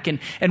back. And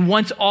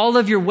once all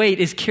of your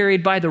weight is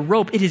carried by the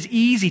rope, it is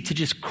easy to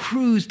just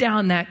cruise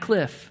down that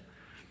cliff.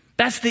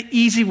 That's the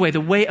easy way, the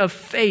way of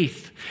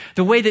faith.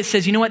 The way that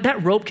says, you know what,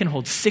 that rope can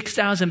hold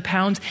 6,000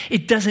 pounds.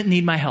 It doesn't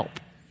need my help.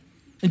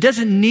 It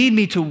doesn't need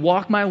me to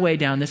walk my way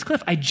down this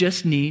cliff. I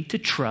just need to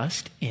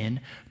trust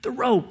in the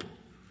rope.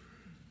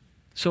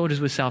 So it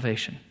is with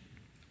salvation.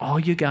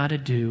 All you got to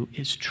do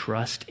is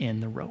trust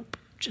in the rope.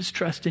 Just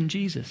trust in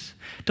Jesus.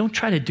 Don't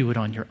try to do it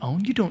on your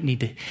own. You don't need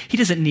to. He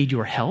doesn't need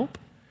your help.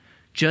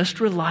 Just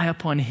rely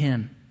upon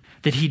him,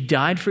 that he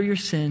died for your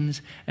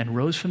sins and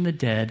rose from the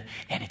dead,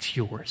 and it's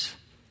yours.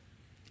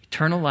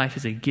 Eternal life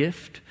is a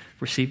gift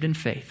received in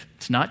faith.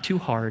 It's not too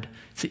hard.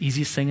 It's the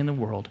easiest thing in the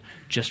world.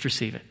 Just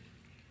receive it.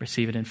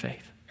 Receive it in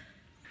faith.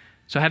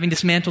 So having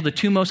dismantled the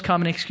two most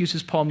common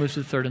excuses, Paul moves to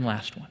the third and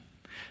last one.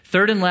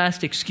 Third and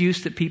last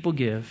excuse that people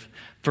give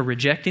for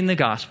rejecting the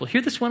gospel.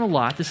 Hear this one a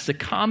lot. This is a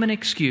common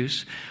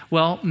excuse.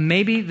 Well,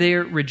 maybe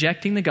they're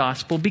rejecting the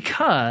gospel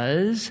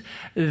because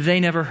they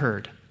never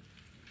heard.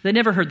 They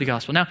never heard the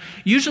gospel. Now,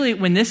 usually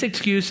when this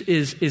excuse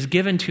is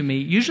given to me,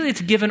 usually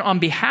it's given on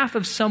behalf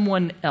of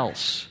someone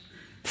else.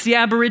 It's the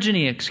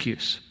Aborigine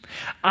excuse.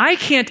 I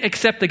can't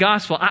accept the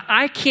gospel.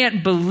 I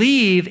can't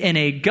believe in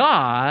a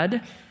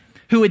God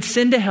who would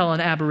send to hell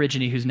an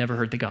Aborigine who's never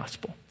heard the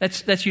gospel.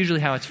 That's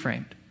usually how it's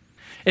framed.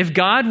 If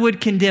God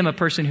would condemn a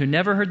person who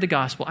never heard the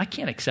gospel, I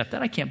can't accept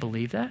that. I can't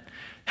believe that.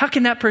 How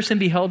can that person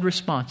be held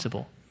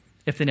responsible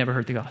if they never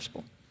heard the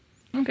gospel?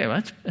 Okay,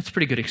 well, that's a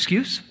pretty good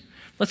excuse.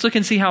 Let's look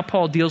and see how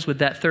Paul deals with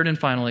that third and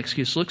final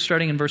excuse. Look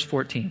starting in verse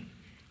 14.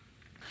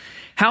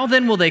 How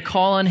then will they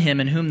call on him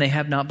in whom they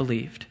have not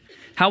believed?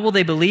 How will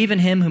they believe in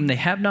him whom they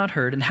have not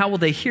heard? And how will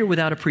they hear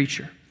without a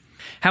preacher?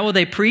 How will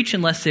they preach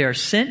unless they are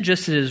sent?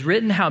 Just as it is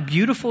written, how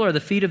beautiful are the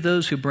feet of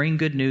those who bring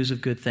good news of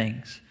good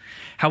things.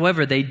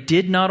 However, they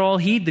did not all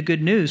heed the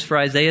good news, for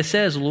Isaiah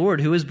says, Lord,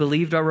 who has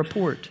believed our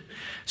report?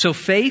 So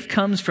faith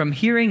comes from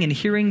hearing, and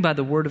hearing by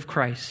the word of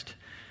Christ.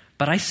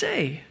 But I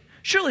say,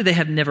 surely they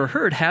have never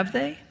heard, have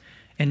they?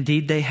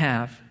 Indeed they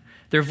have.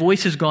 Their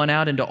voice has gone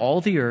out into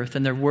all the earth,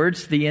 and their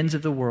words to the ends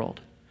of the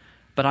world.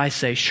 But I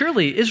say,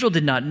 surely Israel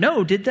did not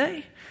know, did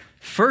they?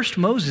 First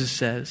Moses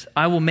says,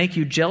 I will make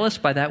you jealous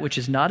by that which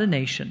is not a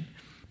nation.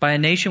 By a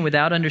nation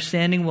without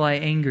understanding will I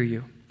anger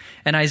you.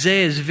 And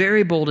Isaiah is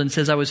very bold and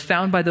says, I was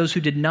found by those who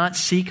did not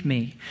seek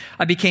me.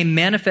 I became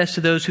manifest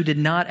to those who did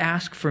not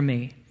ask for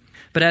me.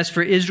 But as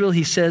for Israel,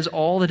 he says,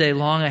 all the day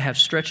long I have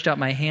stretched out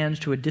my hands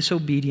to a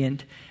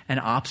disobedient and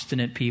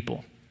obstinate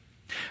people.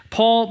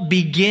 Paul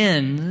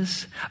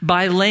begins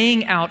by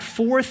laying out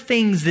 4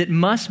 things that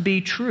must be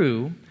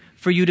true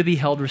for you to be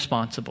held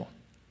responsible.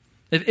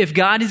 If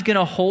God is going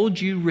to hold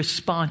you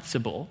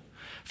responsible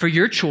For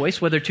your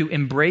choice, whether to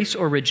embrace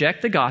or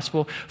reject the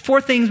gospel,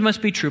 4 things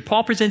must be true.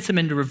 Paul presents them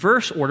in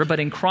reverse order, but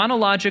in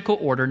chronological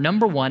order.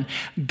 Number 1,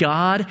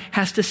 God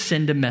has to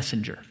send a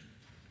messenger.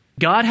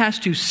 God has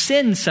to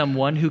send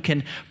someone who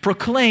can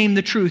proclaim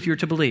the truth you're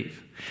to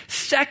believe.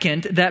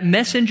 Second, that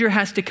messenger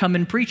has to come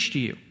and preach to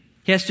you.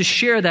 He has to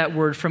share that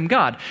word from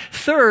God.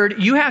 Third,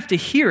 you have to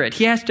hear it.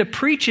 He has to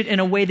preach it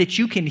in a way that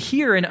you can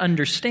hear and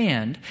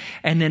understand.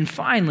 And then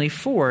finally,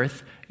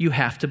 fourth, you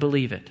have to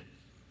believe it.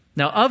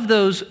 Now, of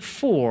those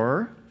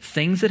 4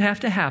 things that have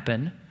to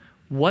happen,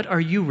 what are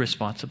you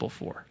responsible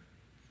for?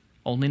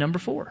 Only number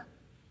 4.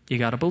 You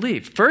got to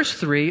believe. First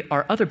 3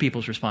 are other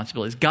people's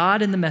responsibilities.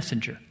 God and the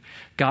messenger.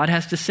 God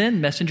has to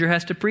send, messenger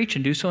has to preach,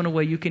 and do so in a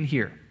way you can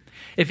hear.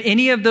 If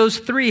any of those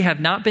 3 have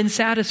not been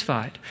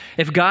satisfied,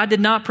 if God did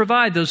not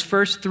provide those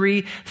first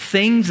 3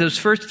 things, those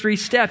first 3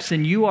 steps,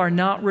 then you are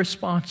not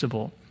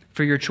responsible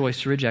for your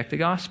choice to reject the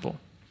gospel.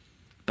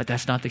 But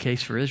that's not the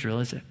case for Israel,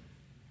 is it?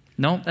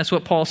 No, that's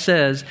what Paul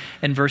says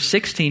in verse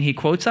 16. He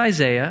quotes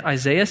Isaiah.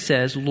 Isaiah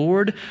says,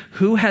 "Lord,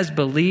 who has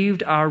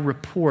believed our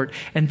report?"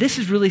 And this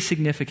is really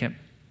significant.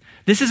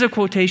 This is a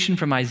quotation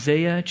from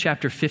Isaiah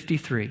chapter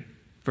 53,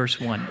 verse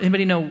 1.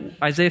 Anybody know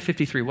Isaiah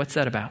 53? What's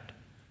that about?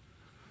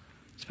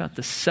 It's about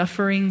the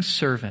suffering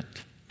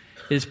servant.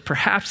 It is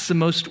perhaps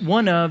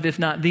one of, if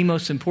not the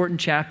most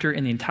important chapter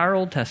in the entire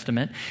Old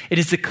Testament. It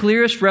is the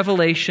clearest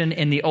revelation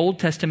in the Old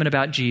Testament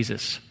about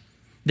Jesus.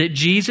 That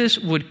Jesus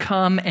would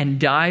come and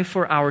die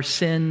for our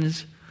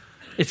sins.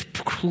 It's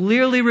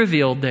clearly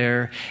revealed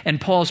there.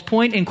 And Paul's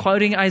point in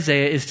quoting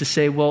Isaiah is to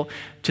say, well,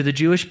 to the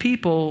Jewish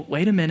people,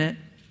 wait a minute.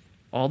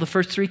 All the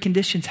first 3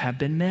 conditions have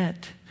been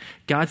met.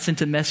 God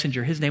sent a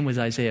messenger. His name was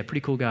Isaiah.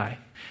 Pretty cool guy.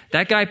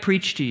 That guy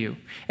preached to you.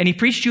 And he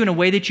preached to you in a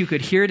way that you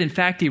could hear it. In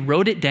fact, he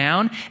wrote it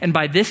down. And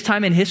by this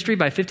time in history,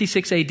 by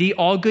 56 AD,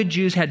 all good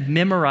Jews had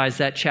memorized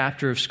that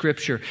chapter of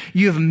Scripture.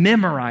 You have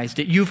memorized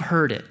it. You've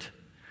heard it.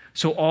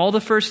 So all the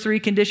first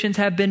 3 conditions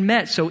have been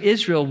met. So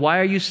Israel, why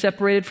are you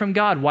separated from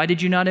God? Why did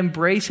you not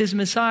embrace his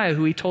Messiah,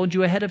 who he told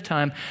you ahead of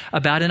time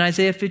about in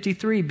Isaiah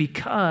 53?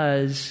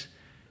 Because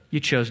you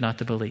chose not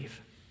to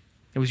believe.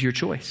 It was your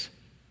choice.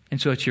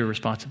 And so it's your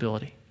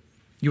responsibility.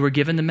 You were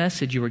given the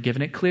message. You were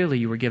given it clearly.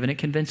 You were given it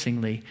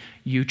convincingly.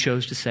 You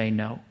chose to say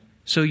no.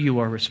 So you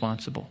are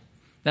responsible.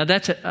 Now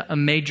that's a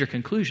major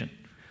conclusion.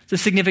 It's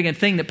a significant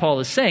thing that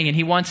Paul is saying, and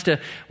he wants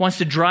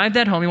to drive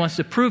that home. He wants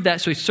to prove that,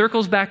 so he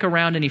circles back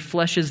around and he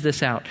fleshes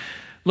this out.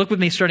 Look with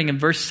me starting in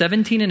verse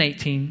 17 and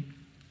 18.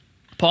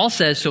 Paul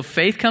says, "So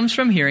faith comes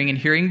from hearing, and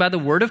hearing by the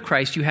word of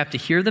Christ. You have to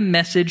hear the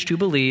message to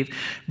believe.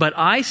 But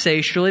I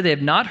say, surely they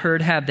have not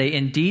heard, have they?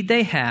 Indeed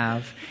they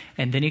have."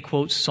 And then he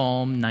quotes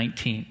Psalm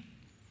 19.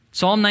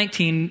 Psalm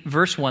 19,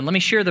 verse 1. Let me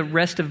share the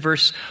rest of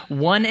verse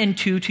 1 and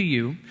 2 to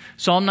you.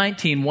 Psalm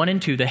 19, 1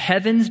 and 2. "The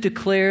heavens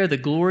declare the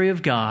glory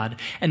of God,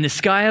 and the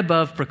sky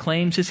above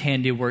proclaims his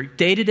handiwork.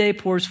 Day to day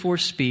pours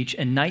forth speech,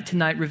 and night to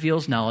night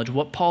reveals knowledge."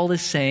 What Paul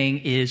is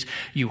saying is,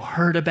 you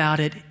heard about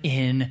it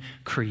in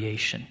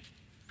creation.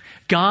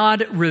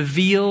 God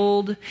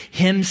revealed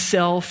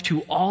himself to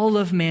all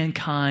of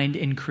mankind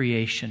in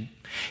creation.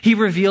 He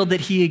revealed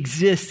that he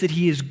exists, that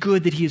he is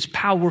good, that he is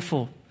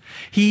powerful.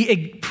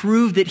 He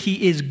proved that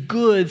he is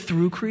good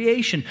through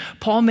creation.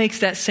 Paul makes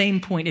that same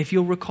point, if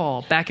you'll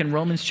recall, back in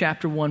Romans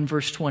chapter 1,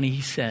 verse 20,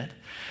 he said,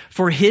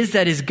 "For his,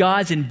 that is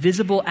God's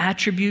invisible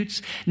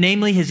attributes,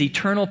 namely his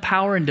eternal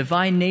power and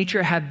divine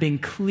nature, have been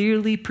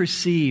clearly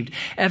perceived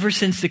ever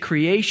since the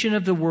creation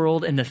of the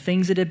world and the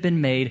things that have been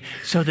made,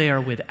 so they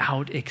are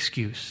without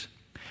excuse."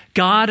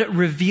 God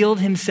revealed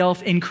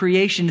himself in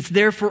creation. It's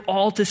there for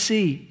all to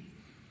see.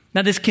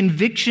 Now, this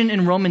conviction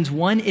in Romans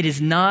 1, it is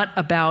not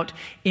about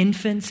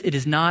infants. It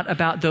is not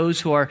about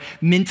those who are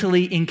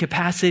mentally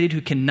incapacitated,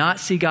 who cannot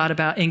see God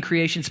in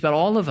creation. It's about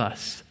all of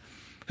us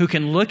who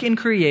can look in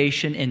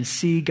creation and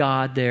see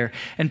God there.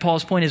 And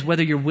Paul's point is,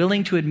 whether you're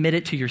willing to admit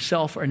it to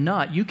yourself or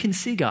not, you can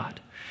see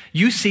God.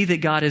 You see that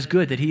God is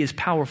good, that he is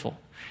powerful.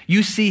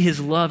 You see his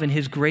love and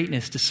his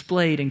greatness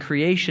displayed in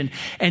creation.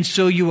 And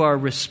so you are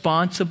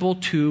responsible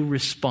to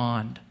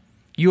respond.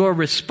 You are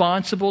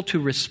responsible to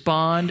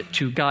respond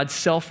to God's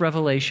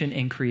self-revelation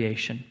in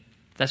creation.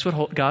 That's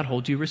what God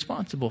holds you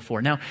responsible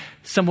for. Now,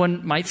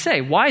 someone might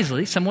say,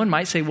 wisely,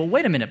 well,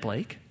 wait a minute,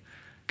 Blake.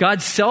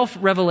 God's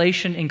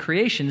self-revelation in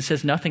creation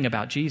says nothing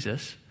about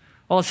Jesus.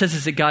 All it says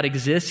is that God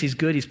exists, he's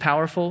good, he's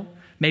powerful,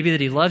 maybe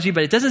that he loves you,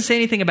 but it doesn't say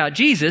anything about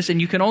Jesus, and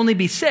you can only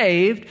be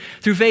saved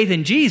through faith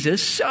in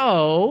Jesus.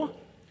 So,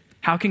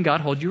 how can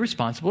God hold you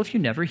responsible if you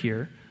never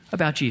hear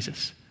about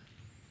Jesus?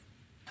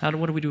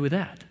 What do we do with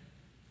that?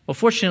 Well,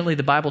 fortunately,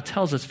 the Bible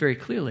tells us very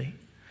clearly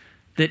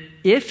that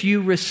if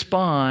you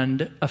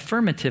respond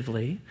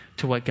affirmatively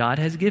to what God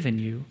has given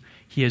you,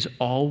 he is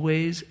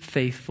always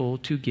faithful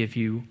to give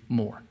you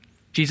more.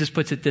 Jesus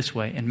puts it this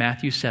way in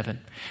Matthew 7.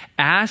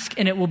 "Ask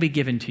and it will be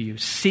given to you.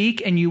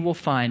 Seek and you will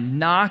find.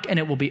 Knock and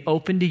it will be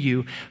opened to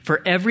you.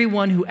 For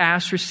everyone who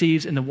asks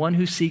receives, and the one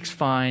who seeks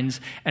finds,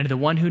 and to the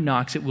one who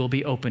knocks it will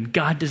be opened."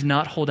 God does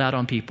not hold out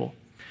on people.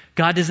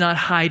 God does not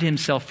hide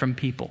himself from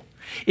people.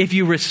 If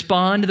you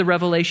respond to the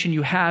revelation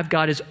you have,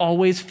 God is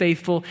always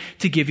faithful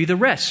to give you the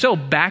rest. So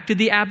back to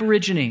the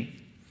Aborigine.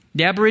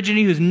 The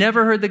Aborigine who's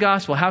never heard the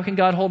gospel, how can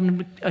God hold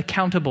him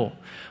accountable?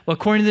 Well,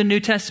 according to the New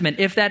Testament,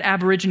 if that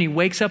Aborigine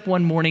wakes up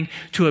one morning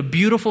to a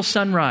beautiful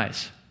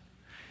sunrise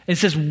and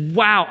says,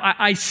 wow,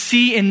 I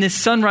see in this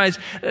sunrise,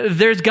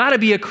 there's got to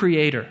be a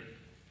creator.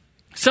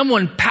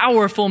 Someone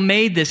powerful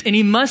made this, and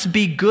he must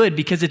be good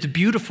because it's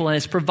beautiful and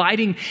it's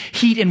providing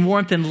heat and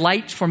warmth and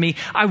light for me.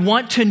 I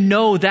want to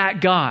know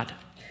that God.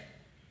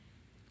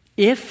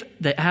 If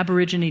the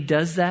Aborigine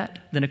does that,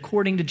 then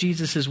according to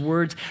Jesus'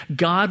 words,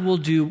 God will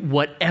do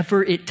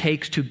whatever it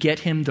takes to get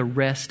him the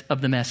rest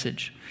of the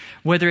message.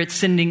 Whether it's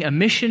sending a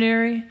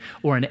missionary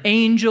or an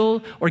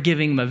angel or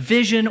giving him a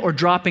vision or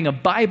dropping a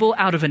Bible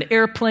out of an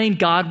airplane,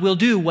 God will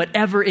do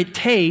whatever it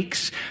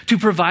takes to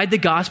provide the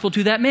gospel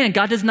to that man.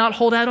 God does not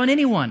hold out on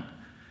anyone.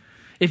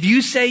 If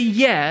you say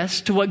yes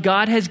to what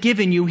God has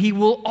given you, he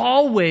will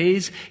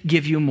always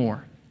give you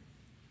more.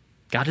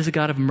 God is a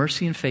God of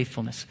mercy and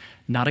faithfulness,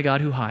 not a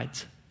God who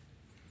hides.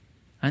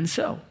 And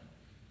so,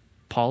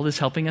 Paul is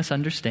helping us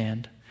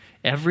understand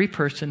every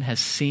person has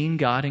seen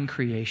God in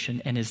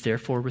creation and is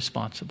therefore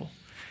responsible.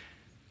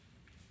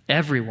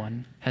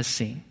 Everyone has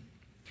seen.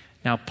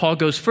 Now, Paul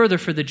goes further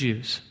for the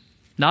Jews.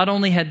 Not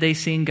only had they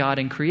seen God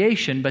in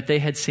creation, but they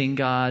had seen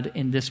God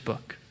in this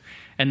book.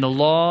 And the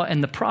law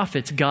and the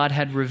prophets, God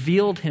had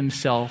revealed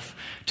himself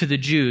to the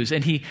Jews.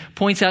 And he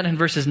points out in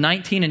verses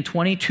 19 and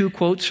 20, 2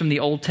 quotes from the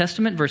Old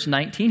Testament. Verse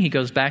 19, he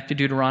goes back to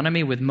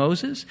Deuteronomy with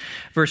Moses.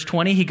 Verse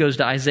 20, he goes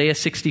to Isaiah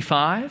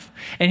 65.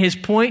 And his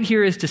point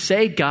here is to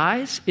say,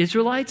 guys,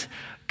 Israelites,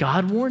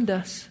 God warned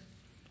us.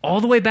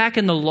 All the way back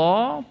in the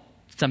law,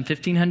 some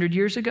 1,500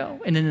 years ago,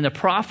 and then in the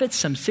prophets,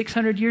 some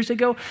 600 years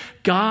ago,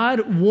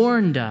 God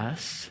warned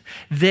us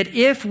that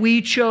if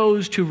we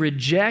chose to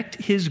reject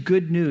his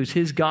good news,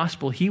 his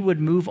gospel, he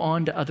would move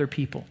on to other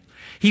people.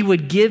 He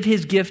would give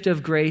his gift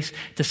of grace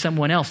to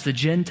someone else, the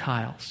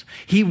Gentiles.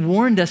 He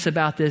warned us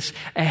about this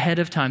ahead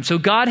of time. So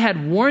God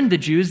had warned the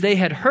Jews. They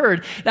had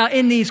heard. Now,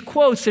 in these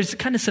quotes, there's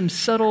kind of some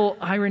subtle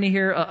irony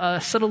here, a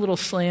subtle little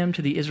slam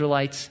to the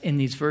Israelites in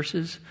these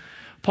verses.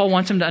 Paul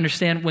wants them to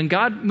understand when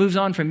God moves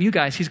on from you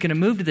guys, he's going to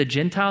move to the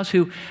Gentiles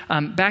who,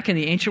 back in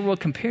the ancient world,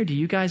 compared to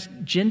you guys,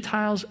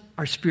 Gentiles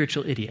are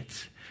spiritual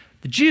idiots.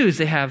 The Jews,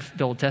 they have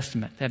the Old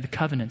Testament. They have the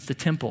covenants, the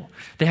temple.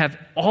 They have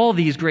all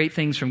these great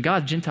things from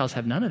God. The Gentiles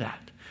have none of that.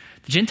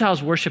 The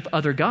Gentiles worship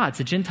other gods.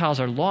 The Gentiles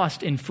are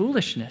lost in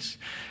foolishness.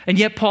 And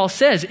yet Paul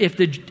says if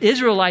the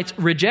Israelites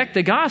reject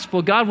the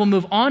gospel, God will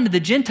move on to the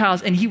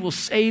Gentiles and he will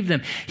save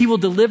them. He will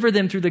deliver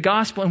them through the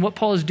gospel. And what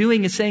Paul is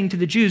doing is saying to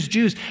the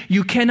Jews,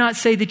 you cannot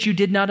say that you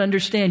did not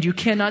understand. You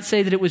cannot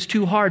say that it was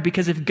too hard,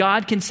 because if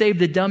God can save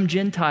the dumb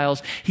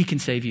Gentiles, he can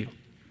save you.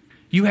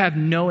 You have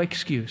no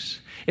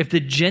excuse. If the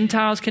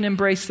Gentiles can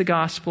embrace the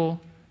gospel,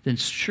 then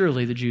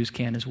surely the Jews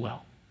can as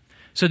well.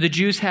 So the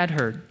Jews had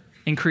heard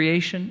in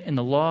creation, in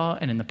the law,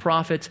 and in the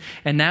prophets.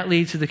 And that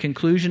leads to the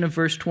conclusion of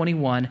verse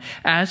 21.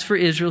 As for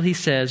Israel, he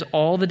says,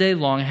 all the day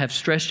long I have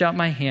stretched out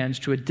my hands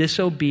to a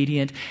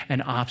disobedient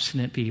and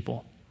obstinate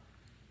people.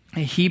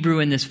 In Hebrew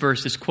in this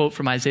verse, this quote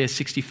from Isaiah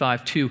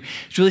 65:2,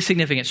 it's really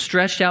significant.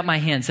 Stretched out my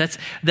hands.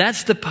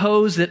 That's the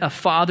pose that a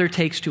father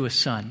takes to a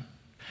son.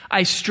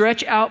 I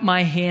stretch out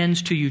my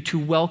hands to you to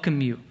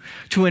welcome you,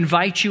 to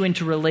invite you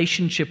into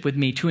relationship with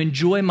me, to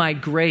enjoy my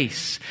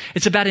grace.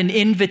 It's about an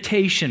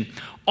invitation.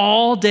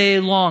 All day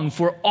long,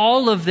 for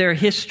all of their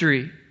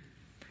history,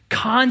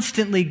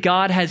 constantly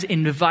God has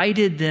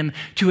invited them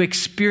to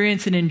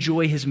experience and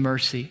enjoy his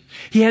mercy.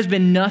 He has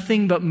been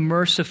nothing but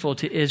merciful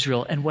to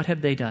Israel. And what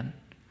have they done?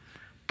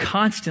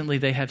 Constantly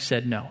they have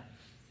said no.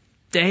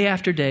 Day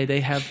after day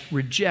they have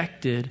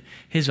rejected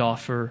his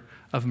offer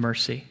of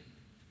mercy.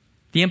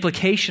 The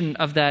implication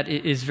of that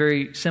is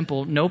very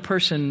simple. No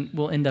person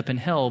will end up in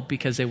hell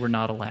because they were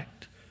not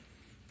elect.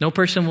 No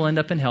person will end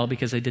up in hell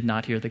because they did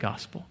not hear the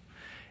gospel.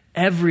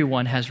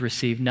 Everyone has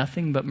received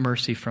nothing but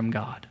mercy from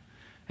God.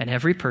 And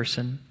every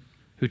person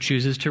who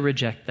chooses to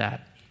reject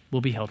that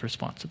will be held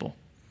responsible.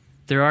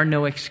 There are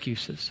no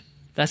excuses.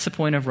 That's the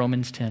point of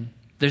Romans 10.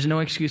 There's no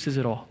excuses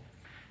at all.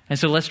 And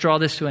so let's draw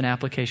this to an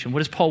application. What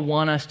does Paul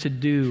want us to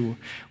do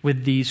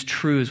with these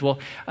truths? Well,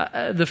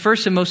 the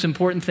first and most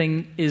important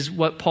thing is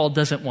what Paul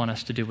doesn't want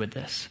us to do with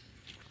this.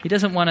 He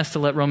doesn't want us to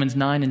let Romans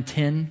 9 and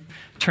 10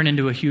 turn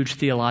into a huge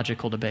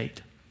theological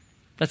debate.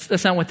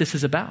 That's not what this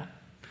is about.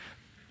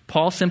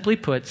 Paul simply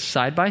puts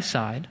side by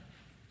side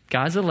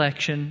God's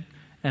election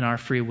and our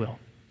free will.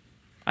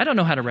 I don't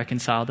know how to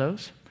reconcile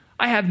those.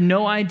 I have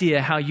no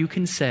idea how you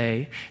can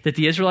say that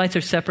the Israelites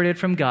are separated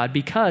from God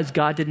because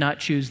God did not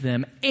choose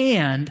them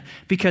and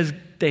because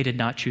they did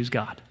not choose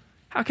God.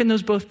 How can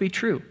those both be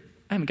true?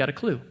 I haven't got a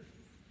clue.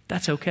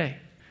 That's okay.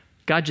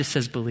 God just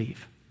says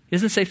believe. He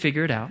doesn't say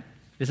figure it out.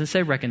 He doesn't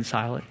say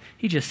reconcile it.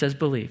 He just says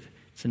believe.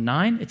 It's in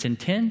 9, it's in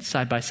 10,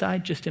 side by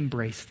side, just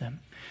embrace them.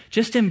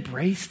 Just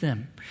embrace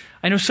them.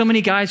 I know so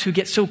many guys who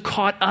get so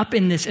caught up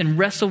in this and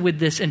wrestle with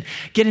this and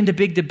get into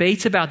big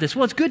debates about this.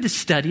 Well, it's good to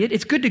study it.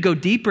 It's good to go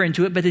deeper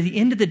into it. But at the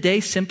end of the day,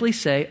 simply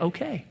say,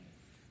 okay,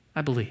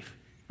 I believe.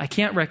 I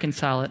can't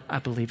reconcile it. I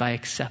believe. I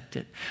accept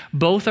it.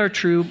 Both are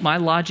true. My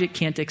logic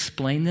can't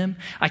explain them.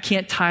 I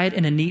can't tie it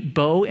in a neat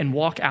bow and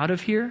walk out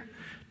of here.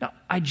 No,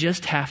 I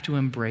just have to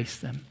embrace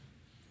them.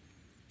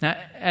 Now,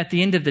 at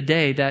the end of the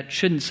day, that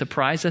shouldn't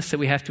surprise us that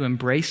we have to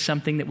embrace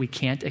something that we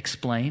can't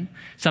explain,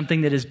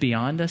 something that is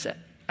beyond us.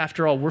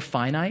 After all, we're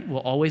finite. We'll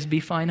always be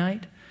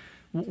finite.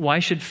 Why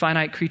should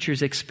finite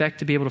creatures expect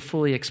to be able to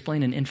fully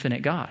explain an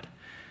infinite God?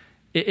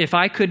 If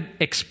I could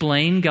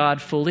explain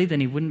God fully, then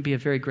he wouldn't be a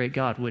very great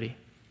God, would he?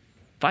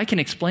 If I can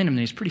explain him,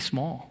 then he's pretty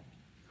small.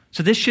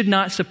 So this should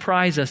not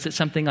surprise us that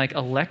something like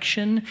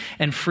election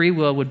and free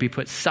will would be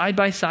put side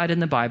by side in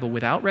the Bible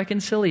without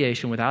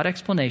reconciliation, without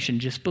explanation.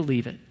 Just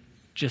believe it.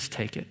 Just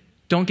take it.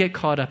 Don't get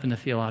caught up in the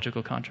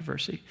theological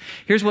controversy.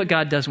 Here's what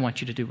God does want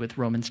you to do with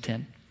Romans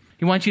 10.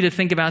 He wants you to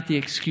think about the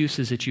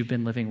excuses that you've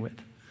been living with.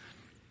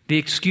 The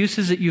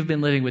excuses that you've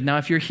been living with. Now,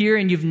 if you're here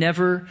and you've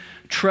never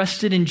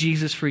trusted in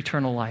Jesus for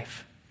eternal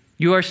life,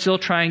 you are still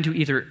trying to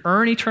either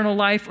earn eternal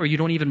life or you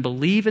don't even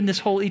believe in this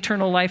whole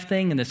eternal life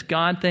thing and this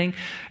God thing.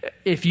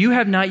 If you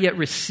have not yet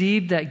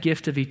received that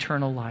gift of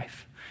eternal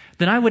life,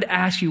 then I would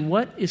ask you,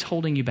 what is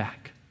holding you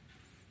back?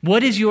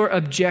 What is your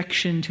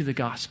objection to the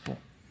gospel?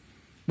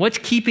 What's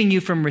keeping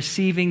you from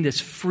receiving this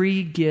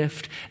free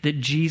gift that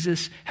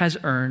Jesus has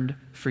earned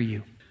for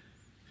you?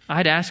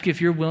 I'd ask you,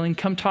 if you're willing,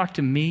 come talk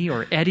to me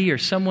or Eddie or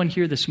someone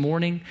here this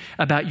morning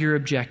about your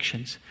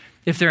objections.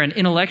 If they're an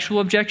intellectual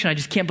objection, I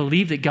just can't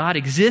believe that God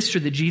exists or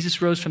that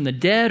Jesus rose from the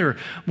dead, or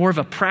more of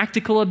a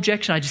practical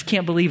objection, I just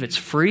can't believe it's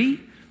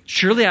free.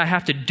 Surely I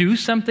have to do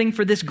something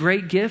for this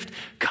great gift.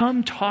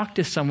 Come talk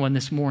to someone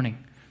this morning.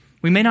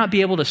 We may not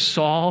be able to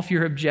solve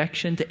your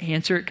objection, to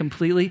answer it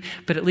completely,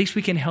 but at least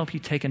we can help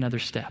you take another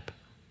step.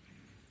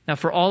 Now,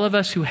 for all of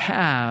us who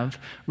have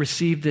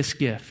received this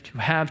gift, who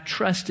have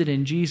trusted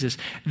in Jesus,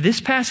 this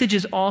passage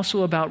is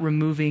also about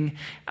removing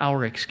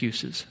our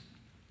excuses.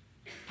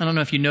 I don't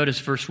know if you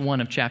noticed verse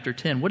 1 of chapter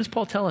 10. What does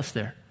Paul tell us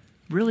there?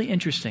 Really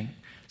interesting.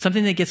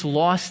 Something that gets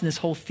lost in this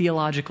whole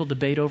theological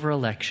debate over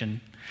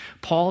election.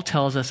 Paul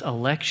tells us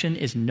election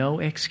is no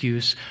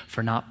excuse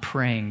for not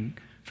praying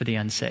for the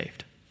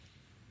unsaved.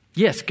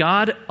 Yes,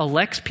 God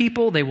elects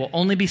people. They will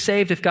only be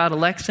saved if God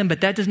elects them,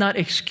 but that does not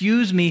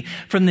excuse me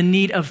from the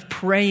need of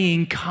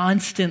praying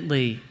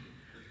constantly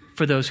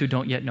for those who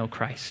don't yet know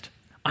Christ.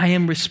 I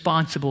am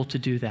responsible to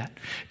do that.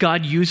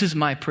 God uses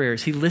my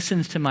prayers. He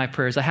listens to my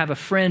prayers. I have a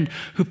friend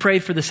who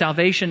prayed for the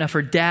salvation of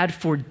her dad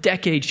for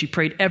decades. She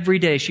prayed every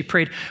day. She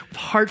prayed with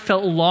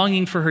heartfelt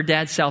longing for her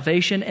dad's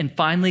salvation, and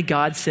finally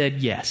God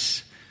said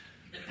yes.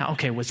 Now,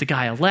 okay, was the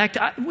guy elect?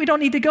 We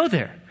don't need to go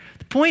there.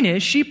 The point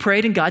is, she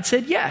prayed and God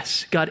said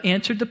yes. God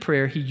answered the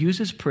prayer. He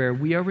uses prayer.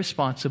 We are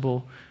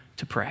responsible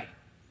to pray.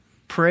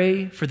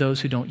 Pray for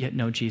those who don't yet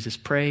know Jesus.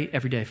 Pray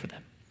every day for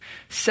them.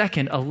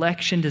 Second,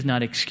 election does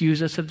not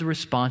excuse us of the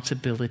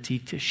responsibility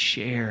to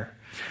share.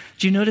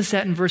 Do you notice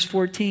that in verse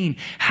 14?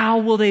 How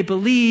will they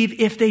believe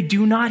if they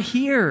do not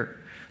hear?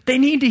 They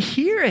need to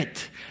hear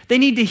it. They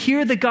need to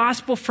hear the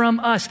gospel from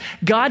us.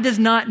 God does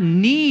not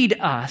need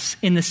us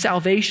in the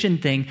salvation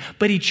thing,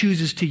 but he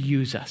chooses to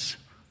use us.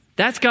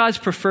 That's God's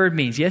preferred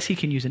means. Yes, he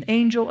can use an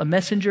angel, a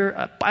messenger,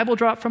 a Bible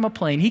drop from a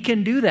plane. He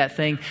can do that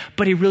thing,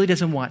 but he really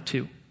doesn't want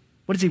to.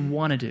 What does he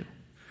want to do?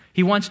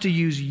 He wants to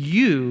use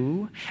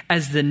you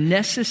as the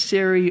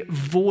necessary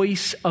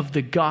voice of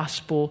the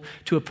gospel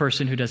to a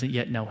person who doesn't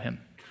yet know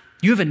him.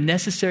 You have a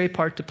necessary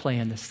part to play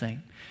in this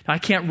thing. Now, I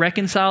can't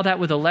reconcile that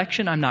with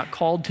election. I'm not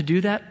called to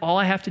do that. All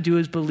I have to do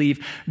is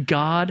believe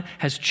God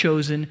has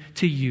chosen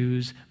to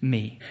use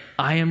me.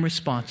 I am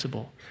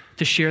responsible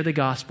to share the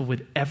gospel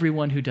with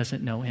everyone who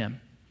doesn't know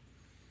him.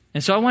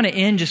 And so I want to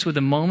end just with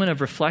a moment of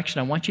reflection.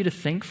 I want you to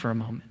think for a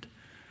moment.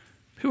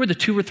 Who are the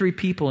 2 or 3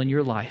 people in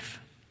your life?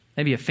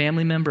 Maybe a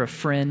family member, a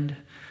friend,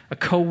 a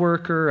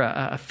coworker,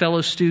 a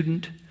fellow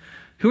student.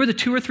 Who are the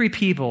 2 or 3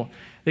 people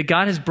that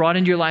God has brought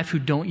into your life who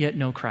don't yet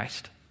know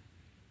Christ?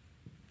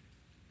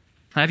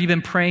 Have you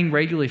been praying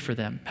regularly for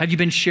them? Have you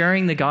been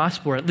sharing the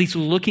gospel, or at least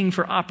looking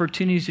for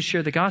opportunities to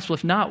share the gospel?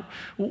 If not,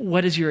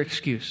 what is your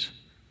excuse?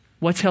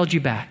 What's held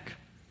you back?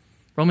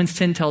 Romans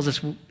 10 tells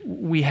us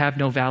we have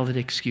no valid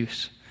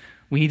excuse.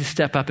 We need to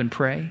step up and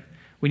pray.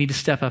 We need to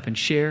step up and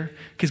share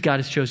because God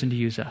has chosen to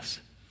use us.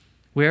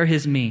 We are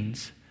his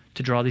means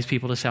to draw these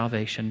people to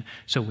salvation.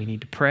 So we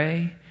need to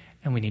pray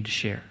and we need to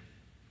share.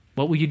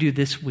 What will you do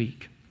this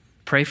week?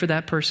 Pray for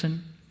that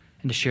person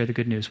and to share the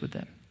good news with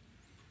them.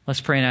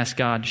 Let's pray and ask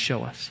God to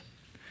show us.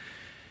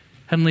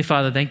 Heavenly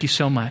Father, thank you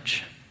so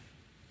much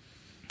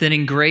that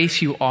in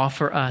grace you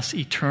offer us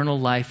eternal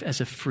life as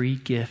a free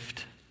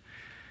gift.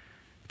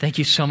 Thank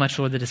you so much,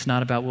 Lord, that it's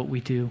not about what we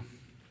do.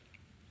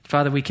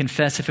 Father, we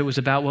confess if it was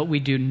about what we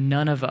do,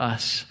 none of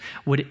us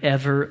would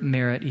ever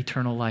merit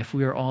eternal life.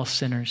 We are all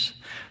sinners.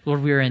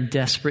 Lord, we are in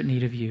desperate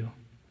need of you.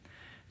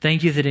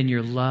 Thank you that in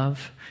your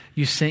love,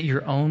 you sent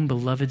your own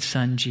beloved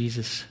Son,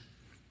 Jesus,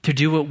 to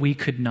do what we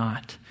could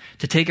not,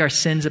 to take our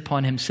sins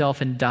upon himself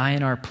and die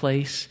in our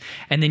place.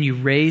 And then you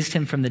raised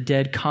him from the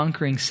dead,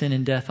 conquering sin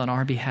and death on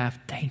our behalf.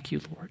 Thank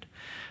you, Lord,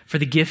 for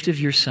the gift of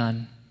your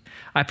Son.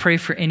 I pray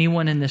for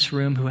anyone in this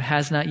room who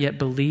has not yet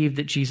believed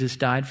that Jesus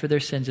died for their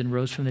sins and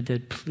rose from the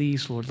dead.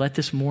 Please, Lord, let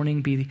this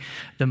morning be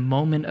the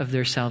moment of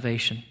their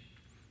salvation.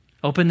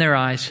 Open their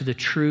eyes to the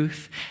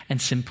truth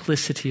and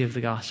simplicity of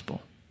the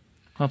gospel.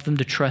 Help them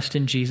to trust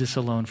in Jesus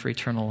alone for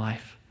eternal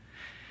life.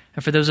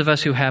 And for those of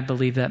us who have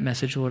believed that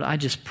message, Lord, I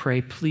just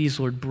pray, please,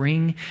 Lord,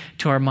 bring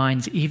to our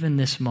minds even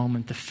this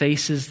moment the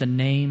faces, the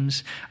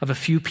names of a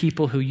few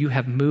people who you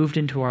have moved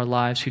into our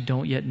lives who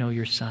don't yet know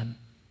your Son.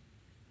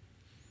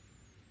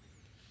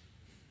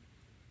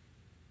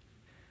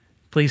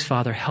 Please,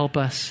 Father, help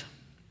us.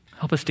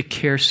 Help us to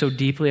care so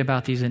deeply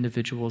about these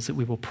individuals that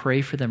we will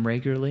pray for them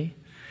regularly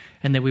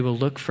and that we will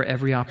look for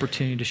every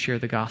opportunity to share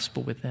the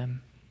gospel with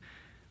them.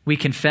 We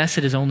confess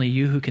it is only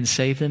you who can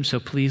save them, so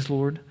please,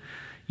 Lord,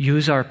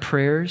 use our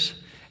prayers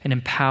and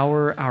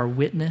empower our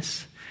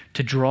witness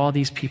to draw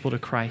these people to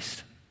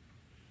Christ.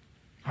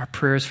 Our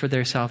prayers for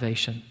their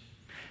salvation.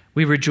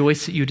 We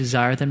rejoice that you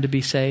desire them to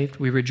be saved.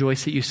 We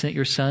rejoice that you sent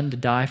your Son to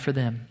die for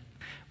them.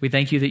 We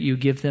thank you that you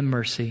give them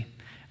mercy.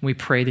 And we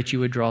pray that you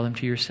would draw them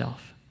to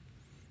yourself.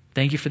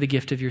 Thank you for the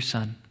gift of your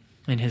Son.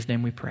 In his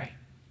name we pray.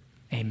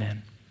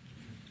 Amen.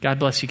 God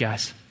bless you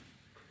guys.